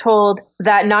 I was told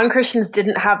that non-Christians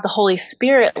didn't have the Holy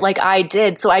Spirit like I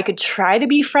did, so I could try to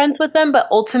be friends with them, but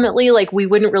ultimately, like, we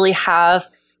wouldn't really have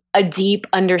a deep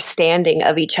understanding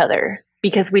of each other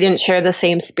because we didn't share the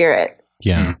same spirit.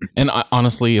 Yeah. And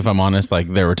honestly, if I'm honest,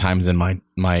 like, there were times in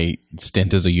my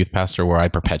stint as a youth pastor where I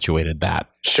perpetuated that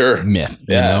myth.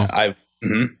 Yeah. You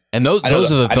know? And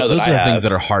those are the things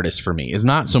that are hardest for me. Is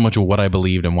not so much what I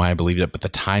believed and why I believed it, but the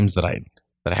times that I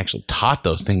actually taught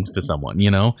those things to someone, you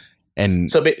know?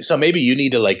 And so maybe you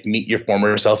need to, like, meet your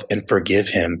former self and forgive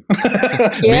him.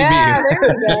 Yeah, there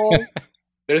we go.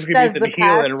 There's going to be some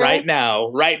healing right now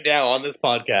on this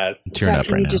podcast. I'm tearing up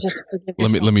right now.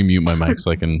 Let me mute my mic so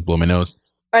I can blow my nose.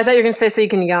 I thought you were going to say so you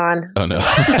can yawn. Oh, no.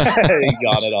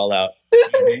 Yawn it all out.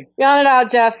 Yawn it out,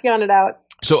 Jeff. Yawn it out.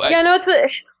 So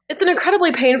it's an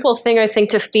incredibly painful thing, I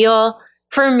think, to feel.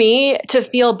 For me, to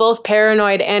feel both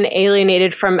paranoid and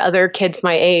alienated from other kids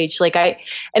my age. Like I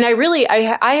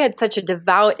had such a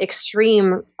devout,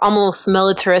 extreme, almost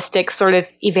militaristic sort of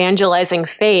evangelizing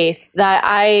faith that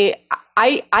I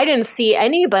didn't see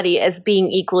anybody as being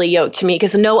equally yoked to me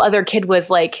because no other kid was,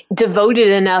 like, devoted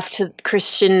enough to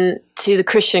the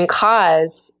Christian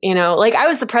cause. You know, like, I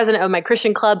was the president of my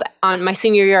Christian club on my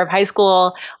senior year of high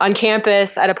school on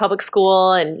campus at a public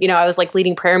school. And, you know, I was, like,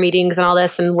 leading prayer meetings and all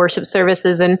this and worship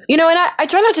services. And, you know, and I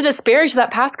try not to disparage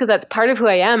that past because that's part of who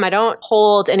I am. I don't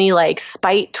hold any, like,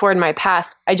 spite toward my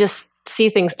past. I just see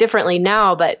things differently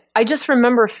now. But I just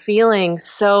remember feeling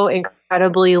so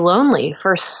incredibly lonely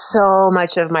for so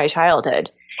much of my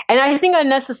childhood. And I think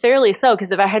unnecessarily so,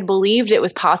 because if I had believed it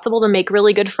was possible to make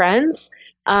really good friends,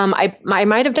 I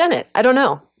might have done it. I don't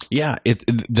know. Yeah,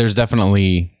 there's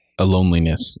definitely a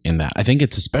loneliness in that. I think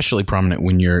it's especially prominent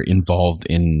when you're involved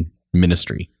in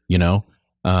ministry, you know?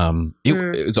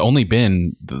 It's only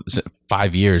been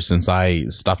 5 years since I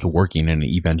stopped working in an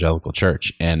evangelical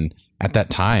church. And at that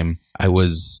time,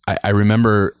 I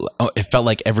remember it felt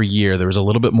like every year there was a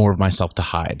little bit more of myself to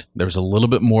hide. There was a little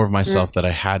bit more of myself that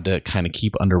I had to kind of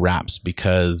keep under wraps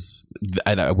because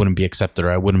I wouldn't be accepted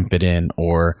or I wouldn't fit in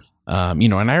or, you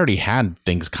know, and I already had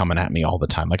things coming at me all the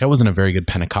time. Like I wasn't a very good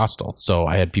Pentecostal. So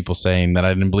I had people saying that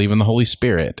I didn't believe in the Holy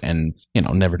Spirit and, you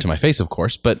know, never to my face, of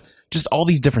course, but just all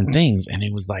these different things. And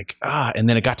it was like, and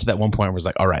then it got to that one point where it was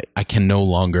like, all right, I can no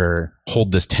longer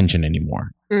hold this tension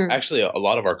anymore. Actually, a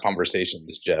lot of our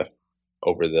conversations, Jeff,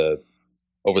 over the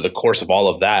course of all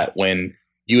of that, when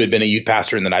you had been a youth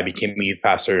pastor and then I became a youth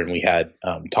pastor and we had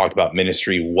talked about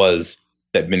ministry, was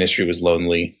that ministry was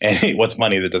lonely. And what's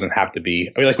funny is it doesn't have to be.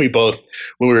 I mean, like when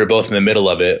we were both in the middle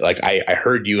of it, like I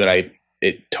heard you and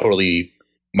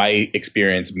my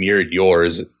experience mirrored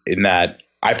yours in that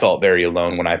I felt very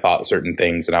alone when I thought certain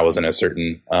things and I was in a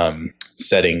certain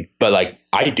setting. But like,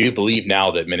 I do believe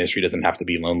now that ministry doesn't have to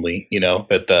be lonely, you know,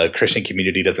 that the Christian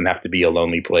community doesn't have to be a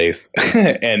lonely place.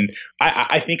 And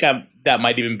I think that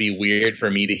might even be weird for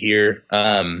me to hear.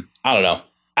 I don't know.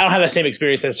 I don't have the same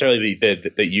experience necessarily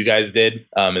that you guys did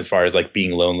as far as like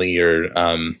being lonely or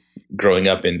growing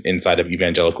up inside of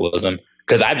evangelicalism.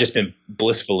 Because I've just been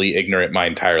blissfully ignorant my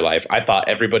entire life. I thought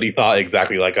everybody thought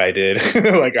exactly like I did.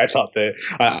 Like I thought that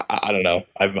I don't know.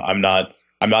 I'm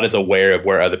not as aware of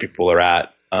where other people are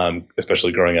at,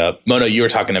 especially growing up. Mona, you were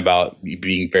talking about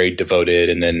being very devoted,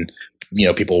 and then you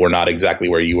know people were not exactly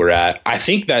where you were at. I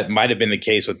think that might have been the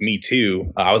case with me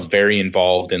too. I was very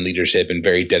involved in leadership and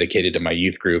very dedicated to my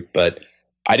youth group, but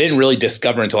I didn't really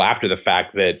discover until after the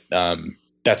fact that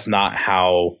that's not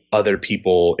how other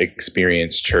people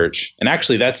experience church. And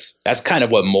actually that's kind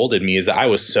of what molded me, is that I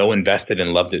was so invested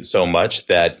and loved it so much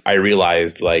that I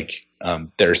realized like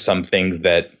there are some things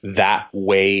that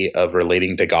way of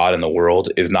relating to God in the world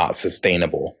is not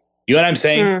sustainable. You know what I'm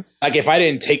saying? Like if I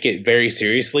didn't take it very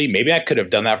seriously, maybe I could have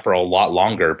done that for a lot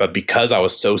longer. But because I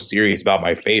was so serious about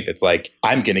my faith, it's like,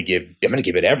 I'm going to give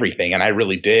it everything. And I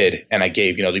really did. And I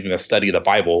gave, you know, even the study of the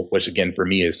Bible, which again, for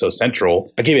me is so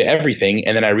central. I gave it everything.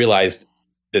 And then I realized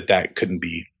that couldn't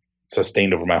be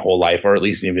sustained over my whole life, or at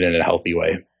least even in a healthy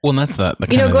way. Well, and that's the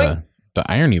kind of the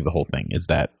irony of the whole thing is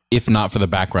that if not for the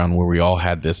background where we all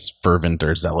had this fervent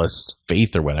or zealous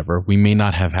faith or whatever, we may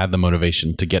not have had the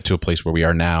motivation to get to a place where we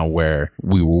are now, where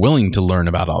we were willing to learn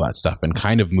about all that stuff and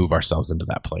kind of move ourselves into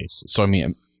that place. So, I mean,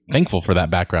 I'm thankful for that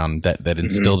background that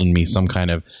instilled in me some kind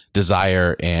of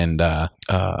desire and a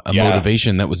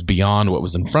motivation that was beyond what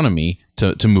was in front of me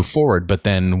to move forward. But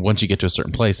then once you get to a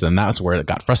certain place, then that's where it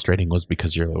got frustrating, was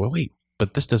because you're like, well, wait,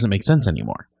 but this doesn't make sense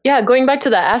anymore. Yeah, going back to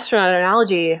the astronaut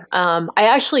analogy, I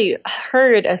actually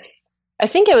heard I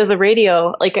think it was a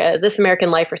radio, like This American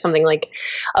Life or something, like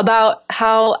about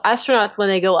how astronauts, when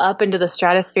they go up into the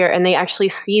stratosphere and they actually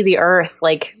see the Earth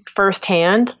like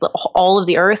firsthand, all of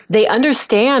the Earth, they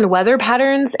understand weather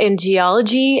patterns and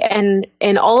geology and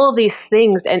all of these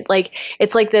things. And like,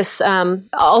 it's like this,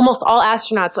 almost all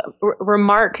astronauts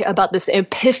remark about this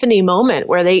epiphany moment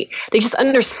where they just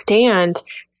understand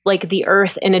like the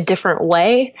Earth in a different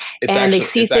way, they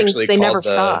see things they never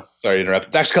saw. Sorry to interrupt.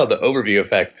 It's actually called the overview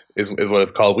effect is what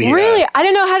it's called. Really? I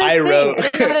didn't know how to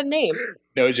it had a name.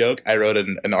 No joke. I wrote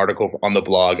an article on the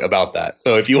blog about that.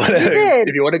 So if you want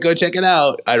to go check it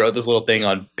out, I wrote this little thing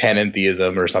on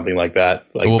panentheism or something like that,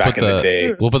 like back in the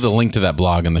day. We'll put the link to that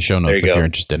blog in the show notes if you're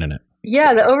interested in it.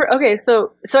 Yeah, so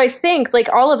I think like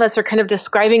all of us are kind of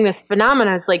describing this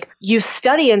phenomenon as like you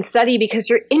study because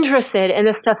you're interested and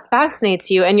this stuff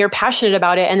fascinates you and you're passionate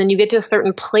about it, and then you get to a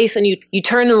certain place and you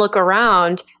turn and look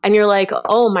around and you're like,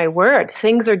 oh my word,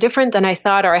 things are different than I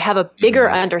thought, or I have a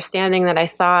bigger understanding than I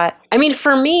thought. I mean,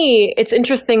 for me, it's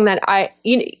interesting that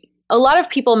a lot of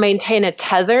people maintain a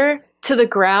tether to the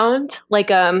ground, like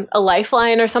a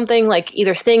lifeline or something, like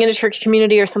either staying in a church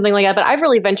community or something like that. But I've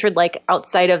really ventured like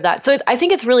outside of that. So I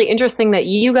think it's really interesting that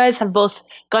you guys have both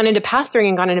gone into pastoring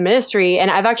and gone into ministry, and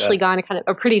I've actually gone kind of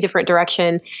a pretty different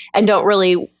direction and I'm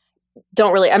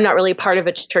not really part of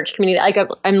a church community. Like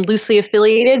I'm loosely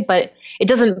affiliated, but it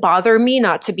doesn't bother me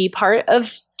not to be part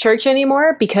of church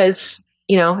anymore, because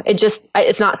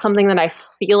it's not something that I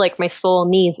feel like my soul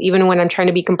needs, even when I'm trying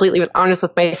to be completely honest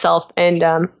with myself. And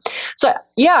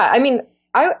I mean,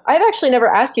 I've actually never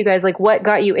asked you guys like what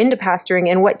got you into pastoring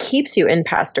and what keeps you in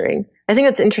pastoring. I think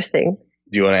that's interesting.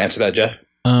 Do you want to answer that, Jeff?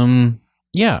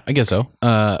 Yeah, I guess so.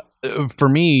 For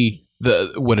me,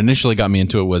 what initially got me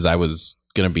into it was I was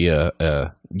going to be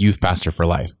a youth pastor for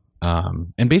life.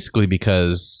 And basically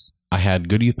because I had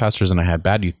good youth pastors and I had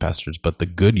bad youth pastors, but the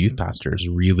good youth pastors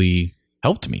really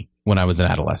helped me when I was an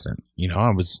adolescent. I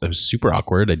was super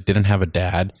awkward. I didn't have a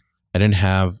dad. I didn't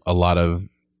have a lot of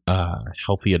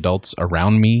healthy adults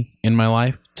around me in my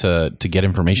life to get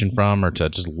information from or to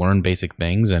just learn basic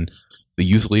things. And the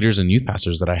youth leaders and youth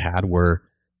pastors that I had were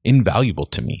invaluable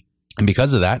to me. And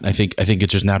because of that, I think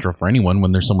it's just natural for anyone,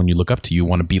 when there's someone you look up to, you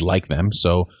want to be like them.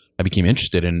 So I became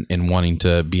interested in wanting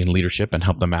to be in leadership and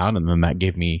help them out. And then that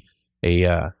gave me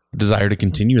a desire to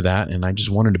continue that. And I just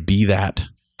wanted to be that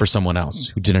for someone else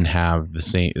who didn't have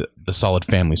the solid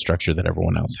family structure that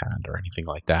everyone else had or anything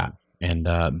like that. And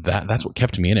that's what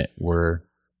kept me in it, were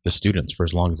the students, for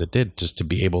as long as it did, just to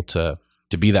be able to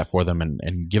be that for them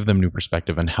and give them new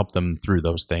perspective and help them through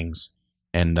those things.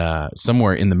 And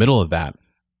somewhere in the middle of that,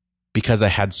 because I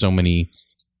had so many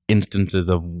instances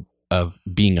of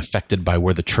being affected by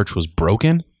where the church was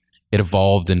broken, it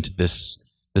evolved into this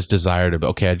desire to,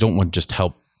 okay, I don't want to just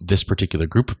help this particular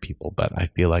group of people, but I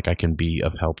feel like I can be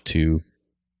of help to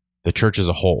the church as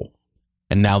a whole.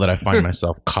 And now that I find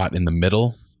myself caught in the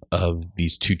middle of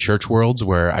these two church worlds,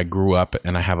 where I grew up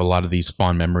and I have a lot of these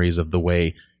fond memories of the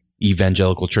way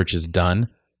evangelical church is done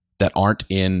that aren't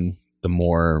in the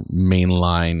more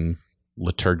mainline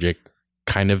liturgic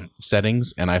kind of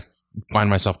settings. And I find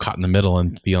myself caught in the middle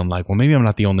and feeling like, well, maybe I'm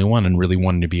not the only one, and really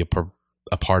wanting to be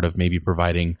a part of maybe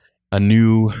providing a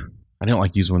new, I don't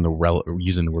like using the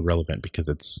word relevant because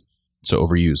it's so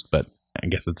overused, but I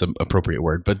guess it's an appropriate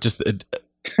word, but just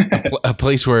a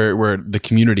place where the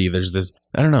community, there's this,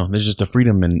 I don't know, there's just a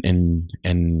freedom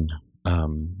in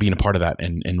being a part of that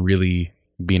and really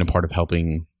being a part of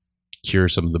helping cure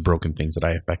some of the broken things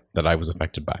that I was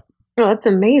affected by. Oh, that's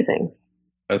amazing.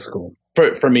 That's cool.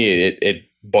 For me, it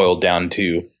boiled down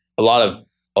to a lot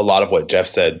of what Jeff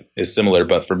said is similar,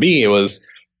 but for me, it was,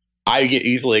 I get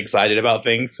easily excited about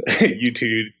things. You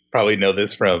two probably know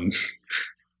this from,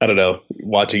 I don't know,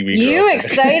 watching me. You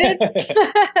excited?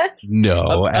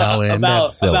 No, Alan,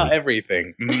 that's silly. About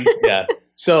everything. Yeah.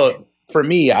 So for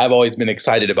me, I've always been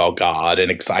excited about God and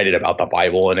excited about the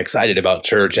Bible and excited about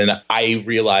church. And I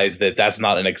realized that that's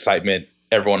not an excitement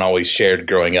everyone always shared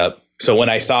growing up. So when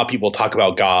I saw people talk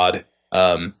about God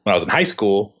when I was in high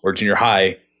school or junior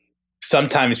high,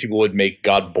 sometimes people would make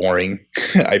God boring,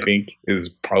 I think is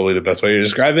probably the best way to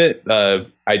describe it.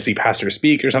 I'd see pastors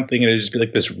speak or something, and it'd just be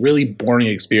like this really boring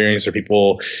experience where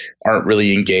people aren't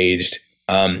really engaged.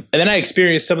 And then I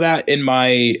experienced some of that in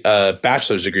my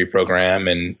bachelor's degree program.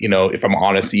 And, if I'm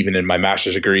honest, even in my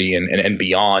master's degree and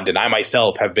beyond. And I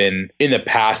myself have been in the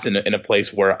past in a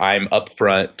place where I'm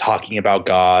upfront talking about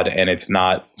God, and it's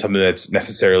not something that's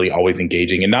necessarily always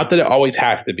engaging. And not that it always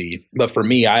has to be. But for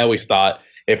me, I always thought,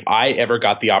 if I ever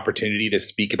got the opportunity to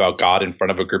speak about God in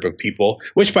front of a group of people,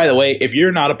 which, by the way, if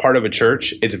you're not a part of a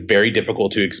church, it's very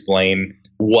difficult to explain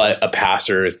what a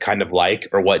pastor is kind of like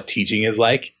or what teaching is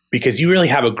like, because you really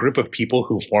have a group of people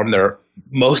who form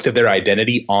most of their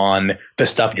identity on the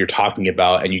stuff you're talking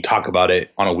about, and you talk about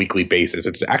it on a weekly basis.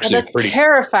 It's actually pretty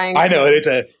terrifying. I know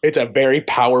it's a very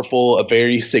powerful, a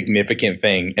very significant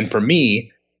thing. And for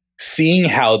me, seeing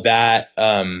how that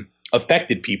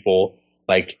affected people,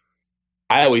 like,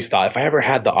 I always thought if I ever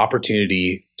had the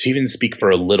opportunity to even speak for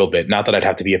a little bit, not that I'd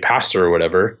have to be a pastor or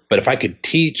whatever, but if I could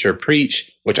teach or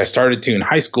preach, which I started to in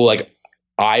high school, like,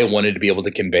 I wanted to be able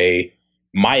to convey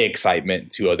my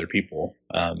excitement to other people.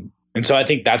 And so I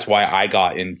think that's why I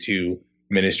got into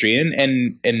ministry,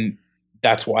 and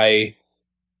that's why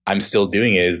I'm still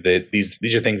doing it, is that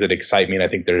these are things that excite me. And I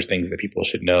think there's things that people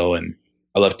should know, and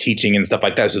I love teaching and stuff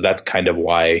like that. So that's kind of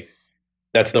why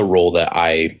that's the role that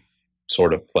I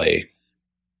sort of play,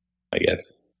 I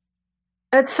guess.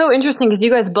 That's so interesting, because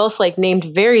you guys both named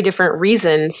very different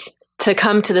reasons to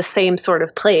come to the same sort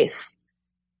of place.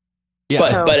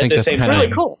 Yeah, but at the same time,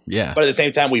 really cool. Yeah. But at the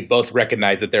same time, we both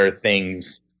recognize that there are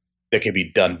things that can be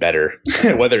done better,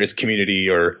 whether it's community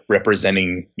or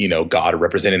representing, God, or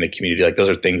representing the community. Like, those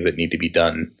are things that need to be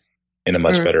done in a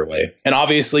much better way. And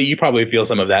obviously, you probably feel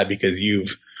some of that because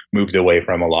you've moved away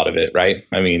from a lot of it, right?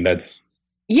 I mean, that's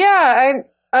I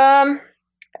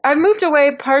moved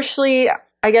away partially,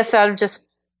 I guess, out of just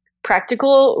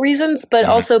practical reasons, but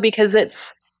also because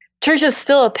church is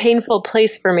still a painful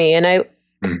place for me, and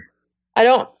I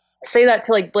don't say that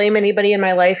to blame anybody in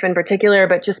my life in particular,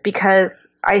 but just because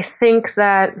I think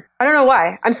that, I don't know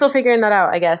why. I'm still figuring that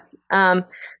out, I guess.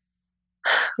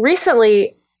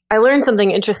 Recently, I learned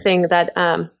something interesting that,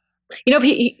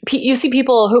 you see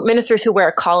ministers who wear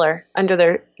a collar under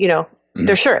their,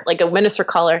 their shirt, like a minister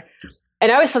collar.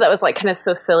 And I always thought that was kind of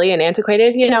so silly and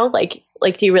antiquated,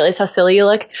 do you realize how silly you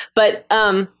look? But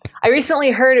I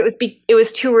recently heard it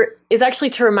was actually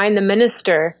to remind the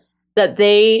minister that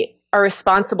they are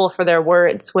responsible for their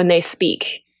words when they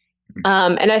speak.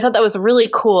 And I thought that was really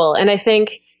cool. And I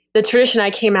think the tradition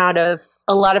I came out of,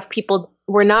 a lot of people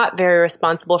were not very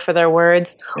responsible for their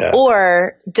words,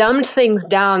 or dumbed things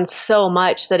down so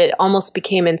much that it almost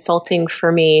became insulting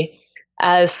for me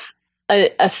as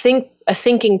a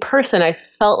thinking person. I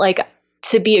felt like,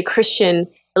 to be a Christian,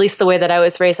 at least the way that I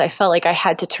was raised, I felt like I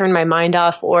had to turn my mind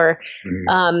off or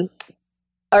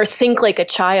think like a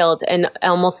child and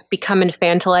almost become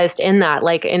infantilized in that,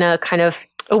 in a kind of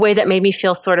a way that made me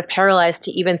feel sort of paralyzed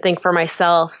to even think for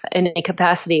myself in any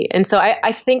capacity. And so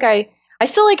I think I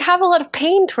still have a lot of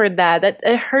pain toward that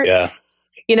it hurts,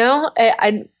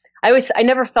 I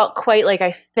never felt quite like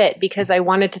I fit, because I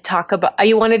wanted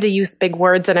to use big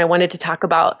words, and I wanted to talk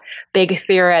about big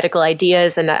theoretical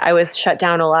ideas, and I was shut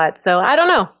down a lot. So I don't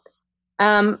know.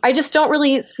 I just don't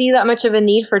really see that much of a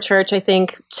need for church. I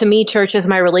think, to me, church is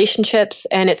my relationships,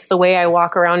 and it's the way I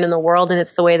walk around in the world, and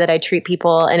it's the way that I treat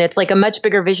people. And it's a much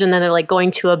bigger vision than going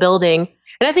to a building.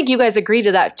 And I think you guys agree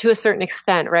to that to a certain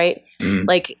extent, right?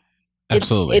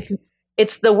 Absolutely.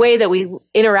 It's the way that we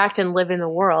interact and live in the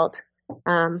world.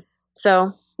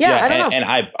 So I don't know. And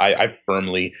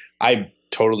I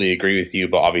totally agree with you,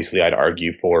 but obviously I'd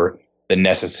argue for the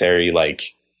necessary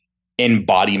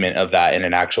embodiment of that in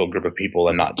an actual group of people,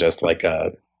 and not just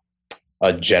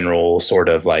a general sort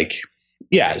of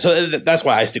so that's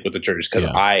why I stick with the church, because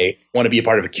I want to be a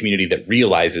part of a community that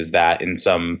realizes that in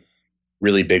some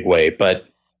really big way. But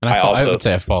I would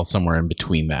say I fall somewhere in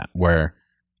between that, where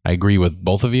I agree with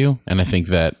both of you, and I think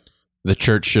that the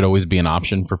church should always be an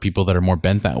option for people that are more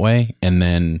bent that way, and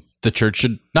then the church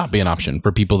should not be an option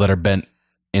for people that are bent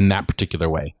in that particular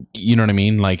way. You know what I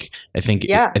mean? I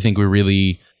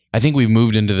think we've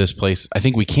moved into this place. I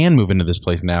think we can move into this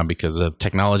place now because of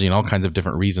technology and all kinds of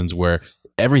different reasons, where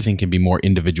everything can be more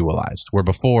individualized, where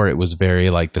before it was very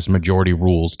this majority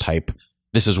rules type.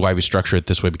 This is why we structure it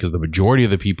this way, because the majority of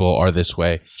the people are this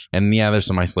way. And there's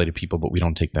some isolated people, but we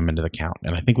don't take them into account.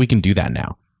 And I think we can do that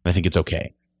now. And I think it's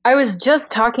okay. I was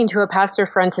just talking to a pastor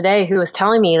friend today who was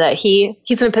telling me that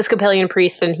he's an Episcopalian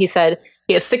priest, and he said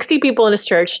he has 60 people in his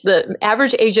church. The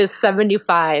average age is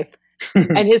 75.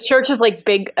 And his church is like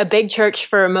a big church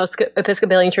for most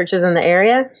Episcopalian churches in the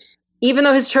area. Even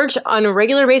though his church on a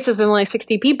regular basis is only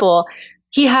 60 people,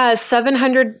 he has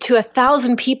 700 to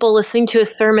 1,000 people listening to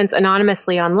his sermons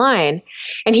anonymously online.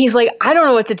 And he's like, I don't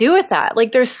know what to do with that.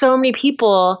 Like, there's so many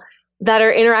people that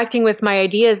are interacting with my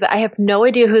ideas that I have no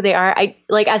idea who they are. I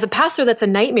like, as a pastor, that's a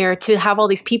nightmare to have all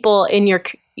these people in your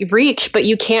reach, but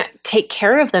you can't take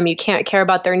care of them. You can't care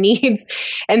about their needs.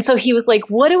 And so he was like,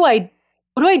 what do I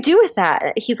do with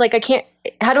that? He's like,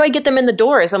 how do I get them in the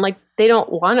doors? I'm like, they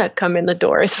don't want to come in the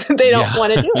doors. They don't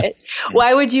want to do it.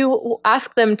 Why would you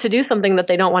ask them to do something that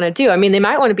they don't want to do? I mean, they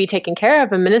might want to be taken care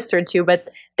of and ministered to,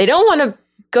 but they don't want to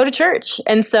go to church.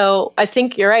 And so I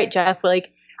think you're right, Jeff.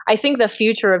 Like, I think the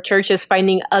future of church is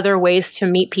finding other ways to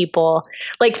meet people.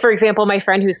 Like, for example, my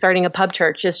friend who's starting a pub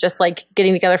church is just like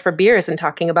getting together for beers and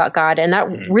talking about God. And that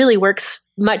really works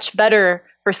much better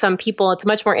for some people. It's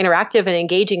much more interactive and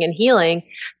engaging and healing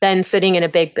than sitting in a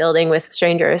big building with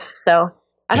strangers. So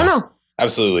I don't know.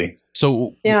 Absolutely.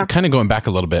 So kind of going back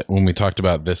a little bit, when we talked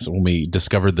about this, when we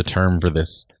discovered the term for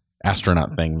this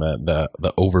astronaut thing, the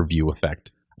overview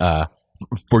effect,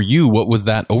 for you, what was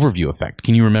that overview effect?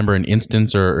 Can you remember an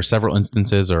instance or several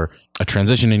instances or a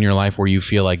transition in your life where you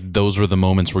feel like those were the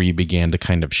moments where you began to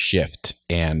kind of shift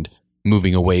and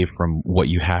moving away from what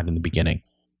you had in the beginning?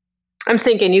 I'm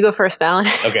thinking. You go first, Alan.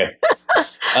 Okay.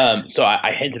 So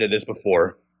I hinted at this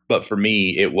before, but for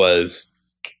me,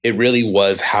 it really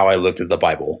was how I looked at the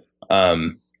Bible.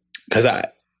 Because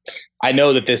I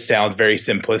know that this sounds very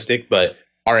simplistic, but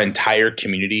our entire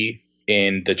community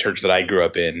in the church that I grew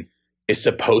up in is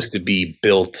supposed to be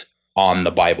built on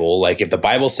the Bible. Like, if the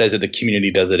Bible says it, the community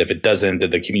does it. If it doesn't, then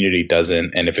the community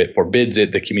doesn't. And if it forbids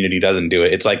it, the community doesn't do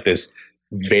it. It's like this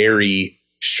very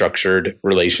structured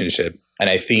relationship. And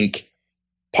I think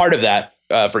part of that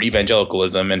for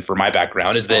evangelicalism and for my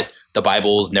background is that the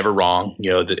Bible is never wrong.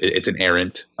 You know, it's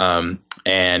inerrant,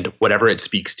 and whatever it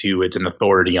speaks to, it's an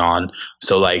authority on.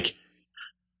 So, like,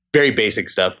 very basic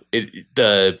stuff.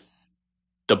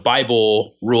 The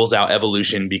Bible rules out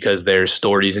evolution because there's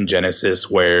stories in Genesis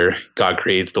where God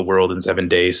creates the world in 7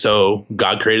 days. So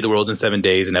God created the world in 7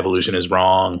 days, and evolution is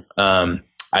wrong.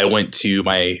 I went to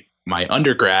my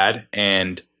undergrad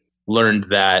and learned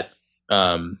that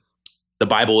the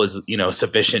Bible is,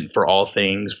 sufficient for all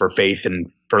things, for faith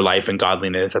and for life and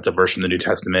godliness. That's a verse from the New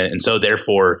Testament. And so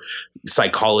therefore,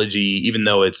 psychology, even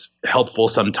though it's helpful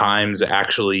sometimes,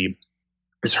 actually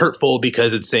is hurtful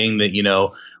because it's saying that,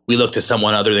 we look to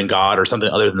someone other than God or something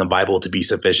other than the Bible to be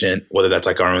sufficient, whether that's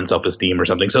like our own self-esteem or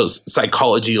something. So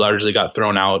psychology largely got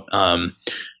thrown out.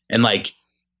 And like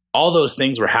all those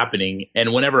things were happening.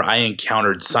 And whenever I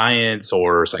encountered science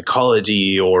or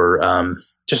psychology or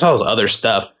just all this other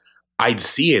stuff, I'd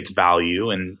see its value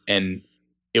and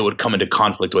it would come into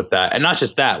conflict with that. And not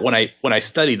just that, when I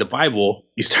studied the Bible,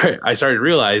 I started to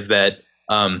realize that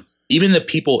even the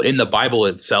people in the Bible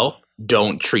itself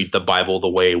don't treat the Bible the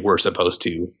way we're supposed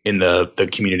to in the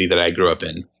community that I grew up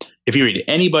in. If you read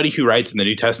anybody who writes in the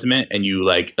New Testament and you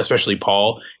like, especially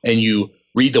Paul, and you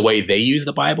read the way they use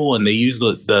the Bible and they use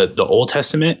the Old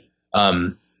Testament,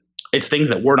 it's things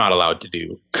that we're not allowed to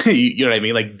do. You know what I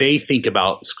mean? Like, they think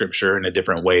about scripture in a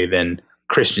different way than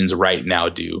Christians right now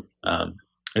do.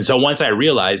 And so once I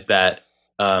realized that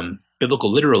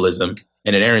biblical literalism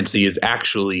and inerrancy is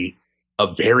actually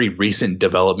a very recent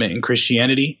development in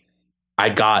Christianity, I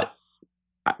got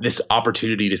this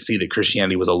opportunity to see that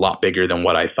Christianity was a lot bigger than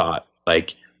what I thought.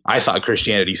 Like, I thought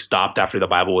Christianity stopped after the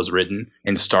Bible was written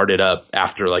and started up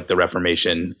after like the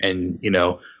Reformation. And,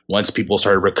 once people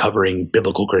started recovering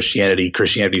biblical Christianity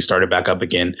started back up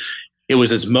again. It was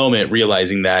this moment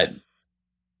realizing that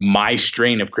my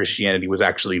strain of Christianity was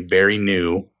actually very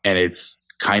new, and it's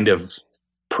kind of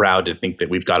proud to think that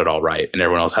we've got it all right and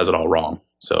everyone else has it all wrong.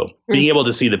 So being able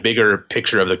to see the bigger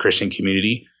picture of the Christian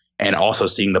community and also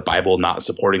seeing the Bible not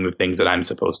supporting the things that I'm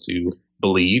supposed to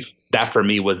believe, that for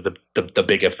me was the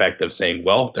big effect of saying,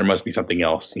 well, there must be something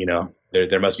else,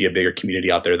 there must be a bigger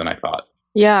community out there than I thought.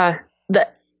 Yeah.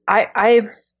 I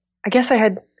guess I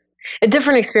had a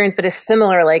different experience, but a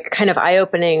similar, like, kind of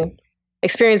eye-opening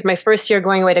experience. My first year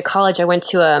going away to college, I went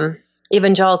to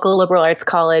evangelical liberal arts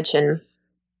college, and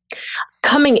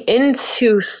coming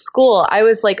into school, I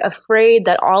was like afraid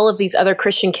that all of these other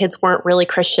Christian kids weren't really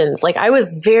Christians. Like, I was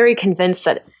very convinced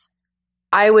that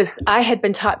I had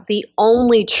been taught the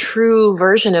only true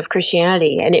version of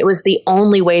Christianity, and it was the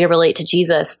only way to relate to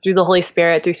Jesus through the Holy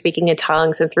Spirit, through speaking in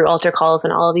tongues, and through altar calls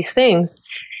and all of these things.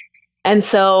 And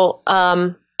so,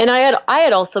 and I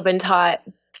had also been taught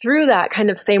through that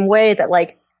kind of same way that,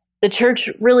 like, the church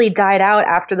really died out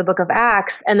after the book of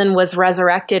Acts and then was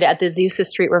resurrected at the Azusa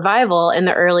Street Revival in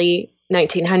the early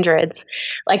 1900s.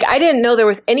 Like, I didn't know there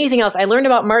was anything else. I learned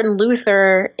about Martin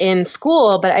Luther in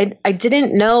school, but I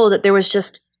didn't know that there was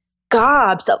just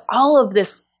gobs of all of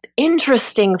this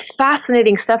interesting,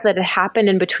 fascinating stuff that had happened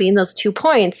in between those 2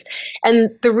 points. And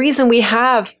the reason we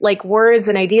have like words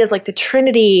and ideas like the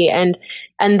Trinity and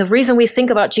the reason we think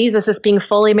about Jesus as being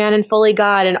fully man and fully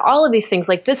God and all of these things,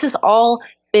 like this has all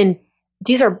been,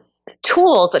 these are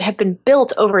tools that have been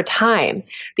built over time.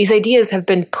 These ideas have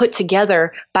been put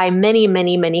together by many,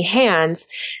 many, many hands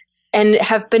and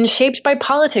have been shaped by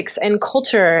politics and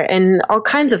culture and all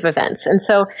kinds of events. And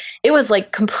so it was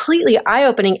like completely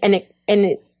eye-opening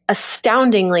and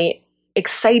astoundingly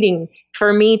exciting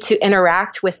for me to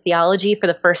interact with theology for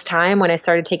the first time when I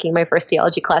started taking my first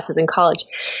theology classes in college.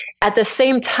 At the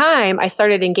same time, I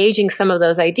started engaging some of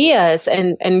those ideas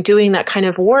and doing that kind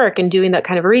of work and doing that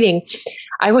kind of reading.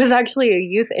 I was actually a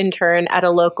youth intern at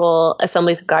a local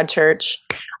Assemblies of God church,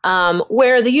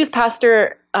 where the youth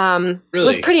pastor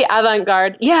was pretty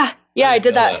avant-garde. Yeah, I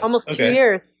did that almost 2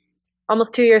 years.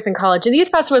 Almost 2 years in college. And the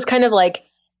youth pastor was kind of like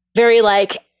very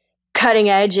like cutting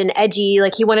edge and edgy.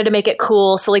 Like he wanted to make it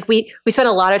cool. So like we spent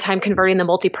a lot of time converting the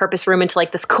multi-purpose room into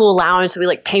like this cool lounge. So we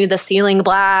like painted the ceiling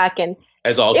black, and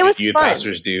as all good youth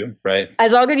pastors do, right?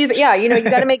 As all good youth, yeah. You know, you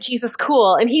got to make Jesus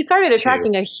cool. And he started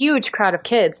attracting a huge crowd of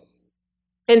kids.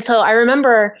 And so I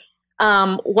remember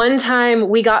one time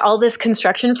we got all this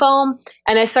construction foam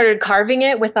and I started carving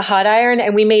it with a hot iron,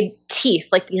 and we made teeth,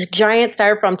 like these giant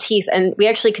styrofoam teeth. And we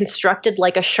actually constructed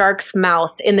like a shark's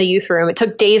mouth in the youth room. It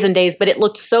took days and days, but it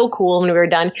looked so cool when we were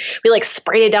done. We like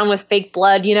sprayed it down with fake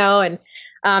blood, you know, and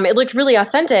it looked really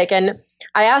authentic. And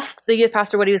I asked the youth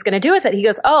pastor what he was going to do with it. He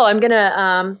goes, "Oh, I'm going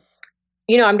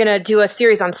to do a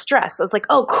series on stress." I was like,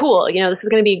 "Oh, cool. You know, this is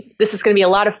going to be a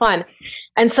lot of fun."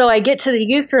 And so I get to the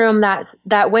youth room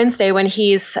that Wednesday when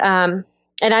he's, and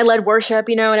I led worship,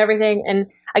 you know, and everything. And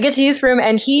I get to the youth room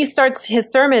and he starts his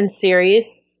sermon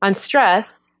series on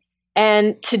stress.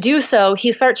 And to do so,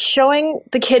 he starts showing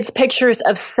the kids pictures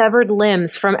of severed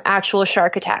limbs from actual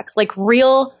shark attacks, like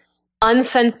real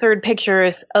uncensored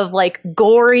pictures of like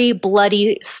gory,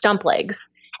 bloody stump legs.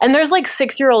 And there's like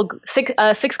sixth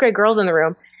grade girls in the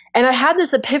room. And I had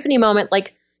this epiphany moment,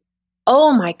 like,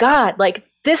 oh my God, like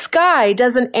this guy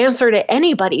doesn't answer to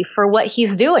anybody for what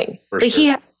he's doing. Like,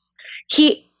 sure.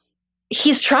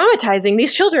 He's traumatizing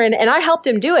these children, and I helped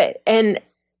him do it. And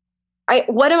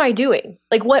what am I doing?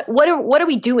 Like, what are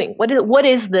we doing? What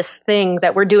is this thing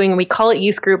that we're doing? And we call it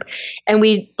youth group. And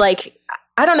we like,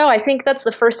 I don't know. I think that's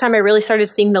the first time I really started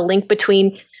seeing the link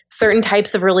between certain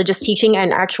types of religious teaching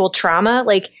and actual trauma.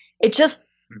 Like it just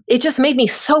made me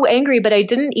so angry, but I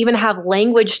didn't even have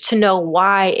language to know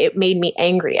why it made me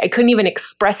angry. I couldn't even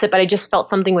express it, but I just felt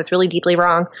something was really deeply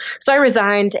wrong. So I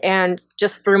resigned and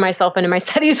just threw myself into my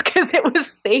studies because it was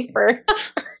safer.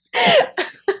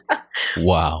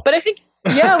 Wow. But I think,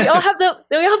 yeah, we all have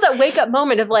that wake up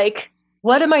moment of like,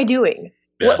 what am I doing?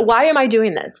 Yeah. Why am I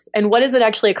doing this? And what is it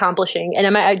actually accomplishing? And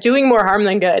am I doing more harm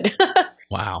than good?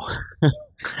 Wow.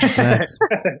 That's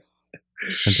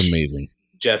amazing.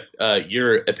 Jeff,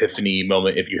 your epiphany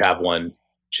moment, if you have one,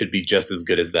 should be just as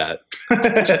good as that.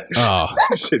 Oh,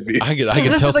 should be. I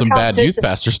could tell some bad youth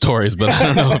pastor stories, but I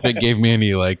don't know if it gave me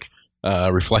any like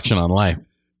reflection on life.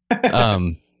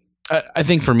 I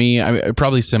think for me,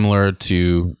 probably similar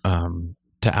to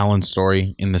Alan's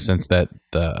story in the sense that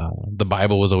the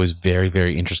Bible was always very,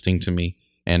 very interesting to me,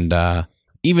 and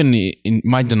even in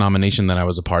my denomination that I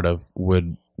was a part of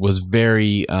was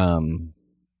very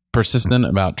persistent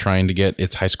about trying to get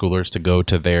its high schoolers to go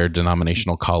to their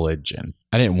denominational college, and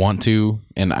I didn't want to,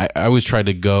 and I always tried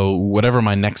to go whatever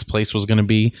my next place was going to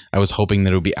be. I was hoping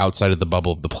that it would be outside of the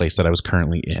bubble of the place that I was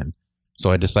currently in.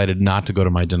 So I decided not to go to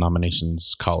my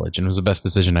denomination's college, and it was the best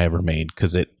decision I ever made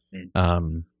because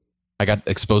I got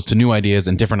exposed to new ideas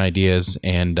and different ideas,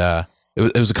 and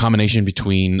it was a combination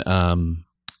between one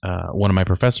of my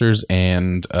professors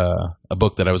and a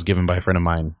book that I was given by a friend of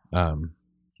mine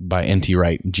by N.T.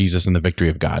 Wright, Jesus and the Victory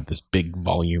of God, this big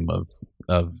volume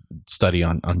of study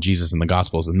on Jesus and the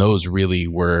Gospels. And those really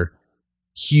were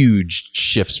huge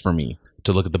shifts for me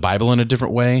to look at the Bible in a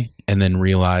different way and then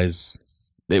realize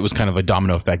it was kind of a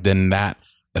domino effect. Then that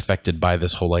affected by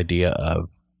this whole idea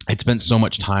of I'd spent so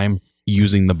much time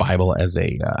using the Bible as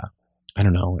a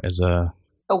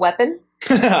weapon.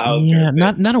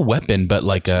 Not a weapon, but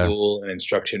like a tool, an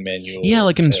instruction manual. Yeah,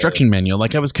 like an instruction manual.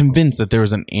 Like I was convinced that there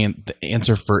was the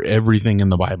answer for everything in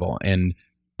the Bible, and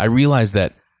I realized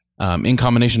that in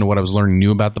combination of what I was learning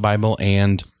new about the Bible,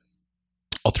 and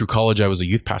all through college I was a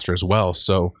youth pastor as well.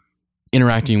 So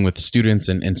interacting with students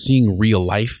and seeing real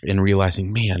life and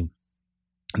realizing, man,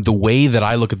 the way that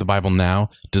I look at the Bible now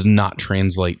does not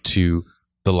translate to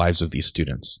the lives of these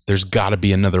students. There's got to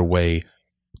be another way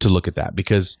to look at that,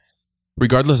 because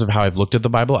regardless of how I've looked at the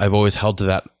Bible, I've always held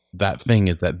to that thing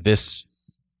is that this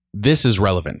is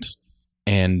relevant.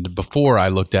 And before I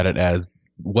looked at it as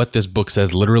what this book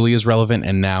says literally is relevant,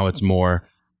 and now it's more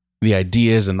the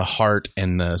ideas and the heart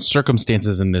and the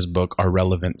circumstances in this book are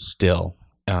relevant still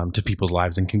to people's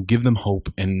lives and can give them hope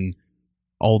and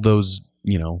all those,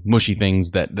 mushy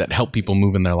things that help people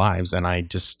move in their lives. And I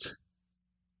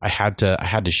had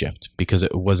to shift because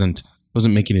it wasn't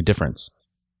making a difference.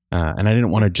 And I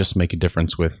didn't want to just make a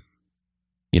difference with,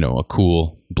 a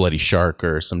cool bloody shark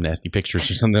or some nasty pictures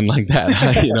or something like that.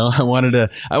 I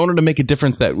wanted to make a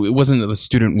difference that it wasn't that the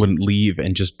student wouldn't leave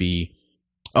and just be,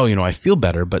 I feel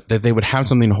better, but that they would have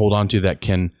something to hold on to that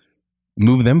can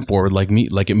move them forward like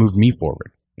it moved me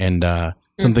forward. And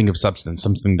something of substance,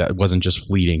 something that wasn't just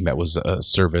fleeting, that was a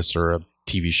service or a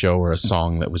TV show or a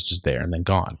song that was just there and then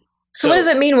gone. So what does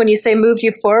it mean when you say moved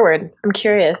you forward? I'm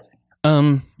curious.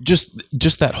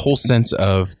 Just that whole sense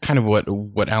of kind of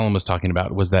what Alan was talking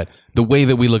about was that the way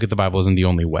that we look at the Bible isn't the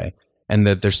only way, and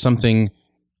that there's something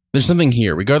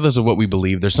here, regardless of what we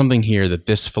believe, there's something here that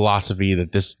this philosophy,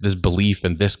 that this belief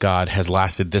and this God has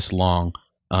lasted this long,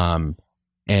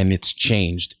 and it's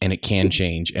changed and it can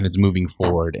change and it's moving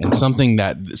forward, and something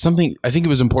I think it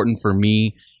was important for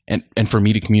me and for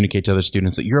me to communicate to other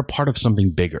students that you're a part of something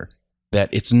bigger, that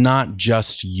it's not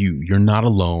just you're not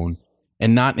alone.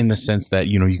 And not in the sense that,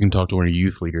 you can talk to one of your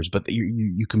youth leaders, but that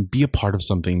you can be a part of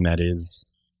something that is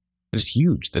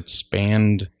huge, that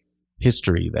spanned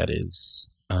history, that is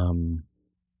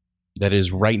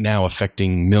right now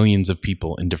affecting millions of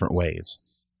people in different ways.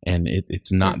 And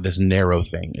it's not this narrow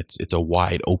thing. It's a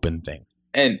wide open thing.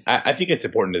 And I think it's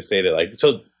important to say that,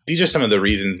 so these are some of the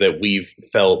reasons that we've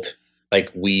felt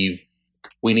like we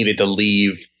needed to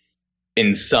leave,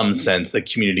 in some sense, the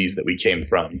communities that we came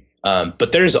from.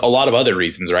 But there's a lot of other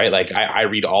reasons, right? Like I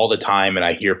read all the time and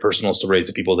I hear personal stories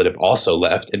of people that have also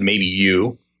left. And maybe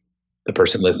you, the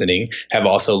person listening, have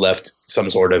also left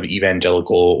some sort of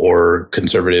evangelical or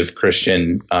conservative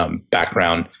Christian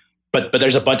background. But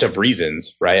there's a bunch of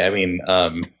reasons, right? I mean,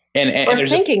 and or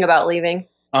thinking about leaving.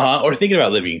 Or thinking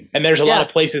about leaving. And there's a lot of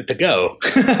places to go.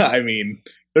 I mean,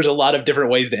 there's a lot of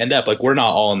different ways to end up. Like we're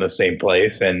not all in the same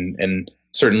place. And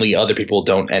certainly other people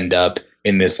don't end up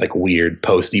in this weird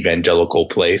post-evangelical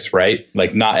place, right?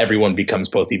 Like not everyone becomes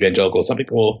post-evangelical. Some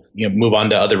people, move on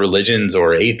to other religions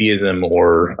or atheism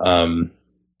or, I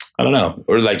don't know,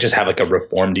 or just have a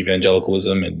reformed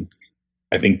evangelicalism. And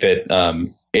I think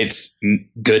that it's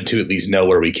good to at least know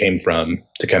where we came from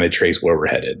to kind of trace where we're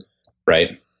headed,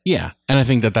 right? Yeah. And I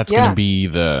think that that's going to be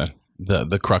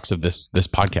the crux of this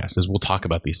podcast is we'll talk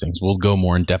about these things. We'll go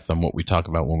more in depth on what we talk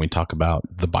about when we talk about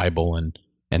the Bible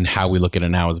and how we look at it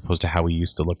now as opposed to how we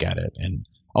used to look at it, and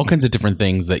all kinds of different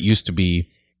things that used to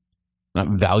be not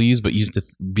values, but used to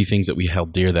be things that we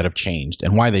held dear that have changed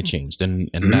and why they changed. And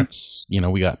that's,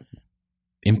 we got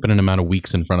infinite amount of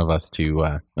weeks in front of us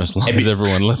to, as long as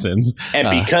everyone listens. And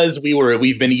because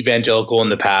we've been evangelical in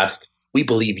the past, we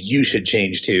believe you should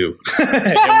change too.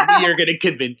 And we are going to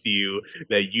convince you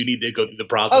that you need to go through the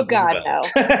process. Oh God,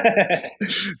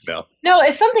 no. No,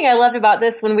 it's something I loved about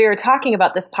this when we were talking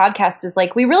about this podcast is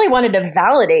we really wanted to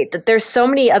validate that there's so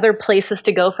many other places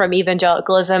to go from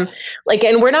evangelicalism.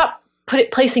 And we're not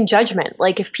placing judgment.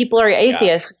 If people are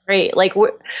atheists, great.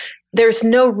 There's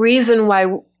no reason why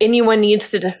anyone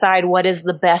needs to decide what is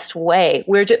the best way.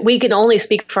 We can only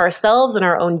speak for ourselves and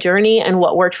our own journey and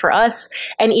what worked for us,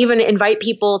 and even invite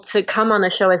people to come on the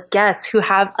show as guests who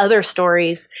have other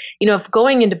stories, of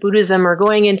going into Buddhism or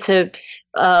going into,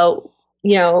 all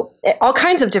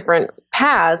kinds of different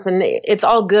paths. And it's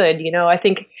all good. I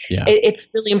think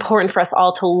it's really important for us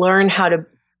all to learn how to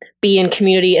be in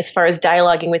community as far as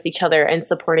dialoguing with each other and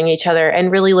supporting each other and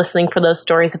really listening for those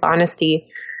stories of honesty.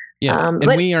 Yeah, and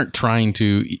we aren't trying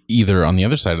to either on the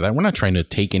other side of that. We're not trying to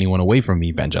take anyone away from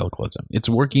evangelicalism. It's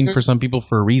working for some people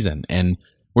for a reason, and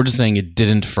we're just saying it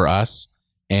didn't for us.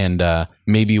 And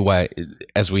maybe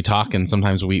as we talk, and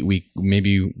sometimes we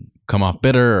maybe come off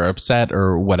bitter or upset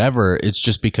or whatever. It's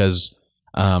just because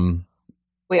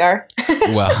we are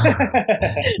well,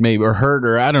 maybe or hurt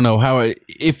or I don't know how.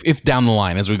 If down the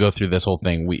line as we go through this whole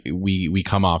thing, we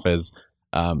come off as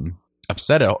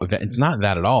upset. It's not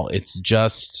that at all. It's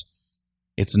just.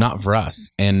 It's not for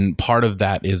us. And part of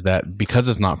that is that because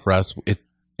it's not for us,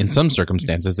 in some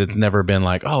circumstances, it's never been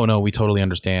oh, no, we totally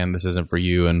understand this isn't for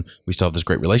you and we still have this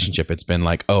great relationship. It's been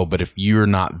oh, but if you're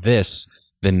not this,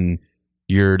 then,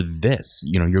 you're this,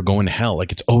 you're going to hell.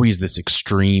 Like, it's always this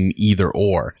extreme either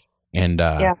or. And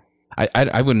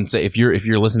I wouldn't say if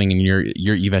you're listening and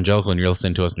you're evangelical and you're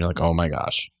listening to us and you're like, oh my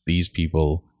gosh, these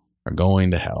people are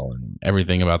going to hell and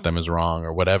everything about them is wrong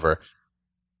or whatever.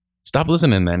 Stop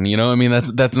listening then.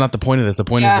 That's not the point of this. The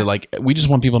point is that, like, we just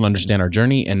want people to understand our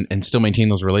journey and still maintain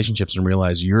those relationships and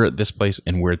realize you're at this place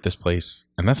and we're at this place,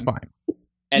 and that's fine.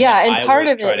 And and part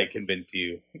of it, try to convince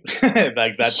you.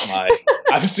 Like,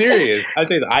 I'm serious.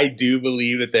 I do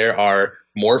believe that there are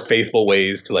more faithful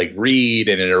ways to, like, read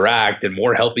and interact and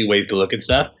more healthy ways to look at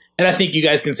stuff. And I think you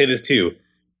guys can say this too.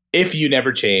 If you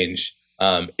never change,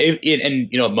 Mona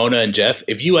and Jeff,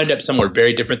 if you end up somewhere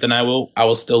very different than I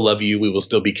will still love you. We will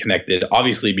still be connected,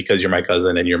 obviously, because you're my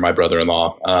cousin and you're my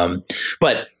brother-in-law.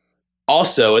 But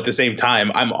also at the same time,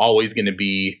 I'm always going to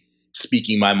be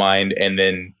speaking my mind and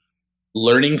then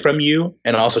learning from you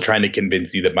and also trying to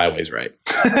convince you that my way's right.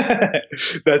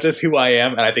 That's just who I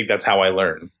am. And I think that's how I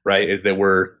learn, right? Is that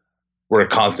we're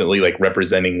constantly, like,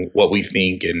 representing what we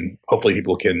think, and hopefully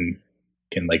people can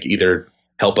like either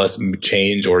help us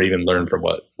change or even learn from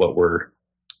what we're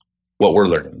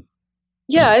learning.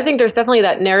 Yeah, I think there's definitely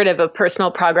that narrative of personal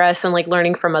progress and, like,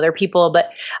 learning from other people.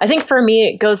 But I think for me,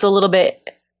 it goes a little bit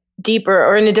deeper,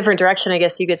 or in a different direction, I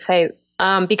guess you could say,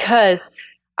 because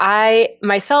I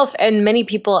myself and many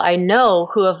people I know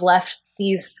who have left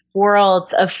these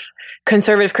worlds of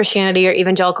conservative Christianity or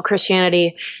evangelical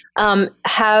Christianity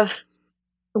have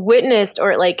witnessed,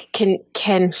 or like can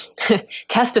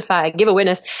testify, give a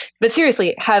witness, but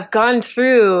seriously have gone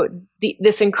through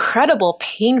this incredible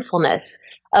painfulness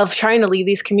of trying to leave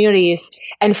these communities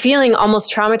and feeling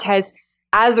almost traumatized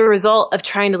as a result of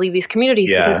trying to leave these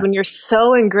communities. Because when you're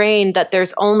so ingrained that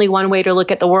there's only one way to look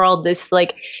at the world, this,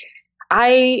 like,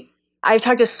 I've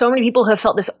talked to so many people who have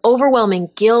felt this overwhelming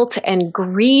guilt and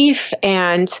grief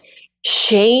and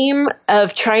shame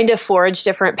of trying to forge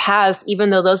different paths, even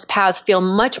though those paths feel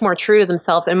much more true to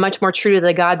themselves and much more true to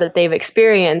the God that they've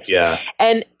experienced. Yeah.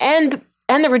 And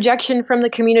the rejection from the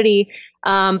community,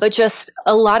 but just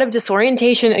a lot of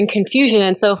disorientation and confusion.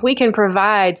 And so if we can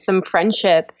provide some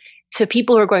friendship to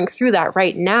people who are going through that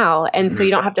right now, and so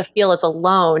you don't have to feel as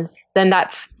alone, then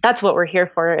that's what we're here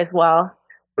for as well.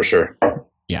 For sure.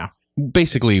 Yeah.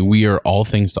 Basically, we are all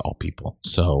things to all people.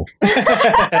 So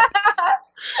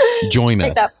join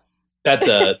us. That's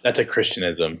a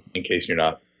Christianism, in case you're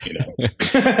not,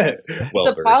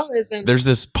 well versed. There's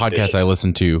this podcast I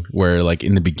listen to where, like,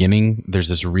 in the beginning, there's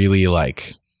this really,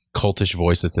 like, cultish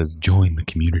voice that says, join the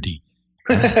community.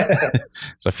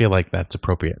 So I feel like that's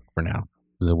appropriate for now.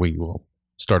 So we will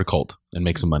start a cult and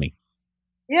make some money.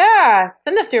 Yeah.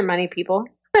 Send us your money, people.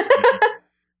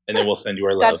 And then we'll send you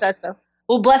our love. That's us.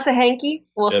 We'll bless a hanky.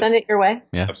 We'll send it your way.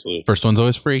 Yeah, absolutely. First one's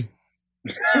always free.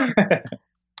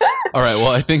 All right.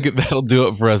 Well, I think that'll do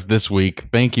it for us this week.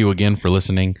 Thank you again for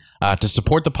listening. To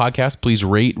support the podcast, please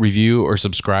rate, review, or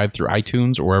subscribe through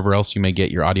iTunes or wherever else you may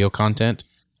get your audio content.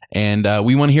 And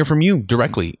we want to hear from you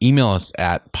directly. Email us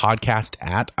at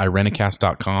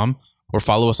podcast@Irenicast.com, or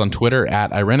follow us on Twitter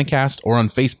 @Irenicast, or on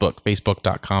Facebook,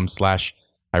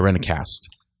 facebook.com/Irenicast.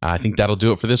 I think that'll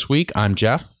do it for this week. I'm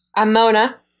Jeff. I'm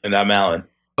Mona. And I'm Alan.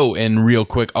 Oh, and real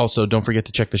quick, also, don't forget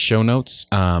to check the show notes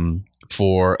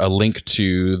for a link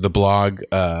to the blog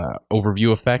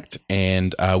overview effect.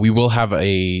 And we will have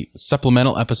a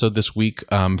supplemental episode this week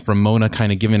from Mona,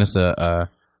 kind of giving us a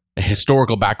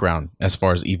historical background as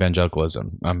far as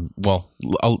evangelicalism.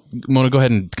 Mona, go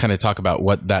ahead and kind of talk about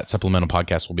what that supplemental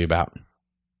podcast will be about.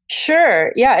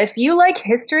 Sure. Yeah. If you like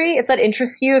history, if that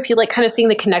interests you, if you like kind of seeing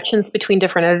the connections between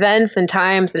different events and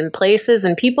times and places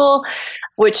and people,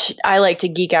 which I like to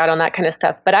geek out on that kind of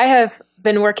stuff. But I have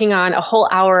been working on a whole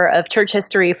hour of church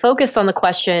history focused on the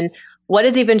question, what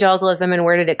is evangelicalism and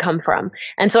where did it come from?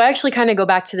 And so I actually kind of go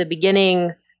back to the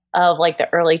beginning of, like,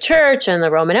 the early church and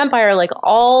the Roman Empire, like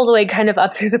all the way kind of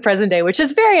up through the present day, which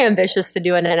is very ambitious to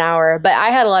do in an hour. But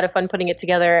I had a lot of fun putting it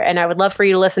together, and I would love for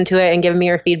you to listen to it and give me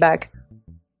your feedback.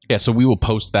 Yeah, so we will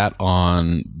post that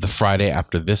on the Friday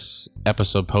after this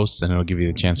episode posts, and it'll give you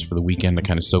the chance for the weekend to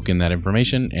kind of soak in that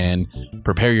information and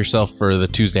prepare yourself for the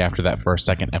Tuesday after that for our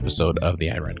second episode of the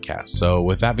Irenicast. So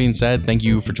with that being said, thank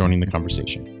you for joining the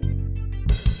conversation.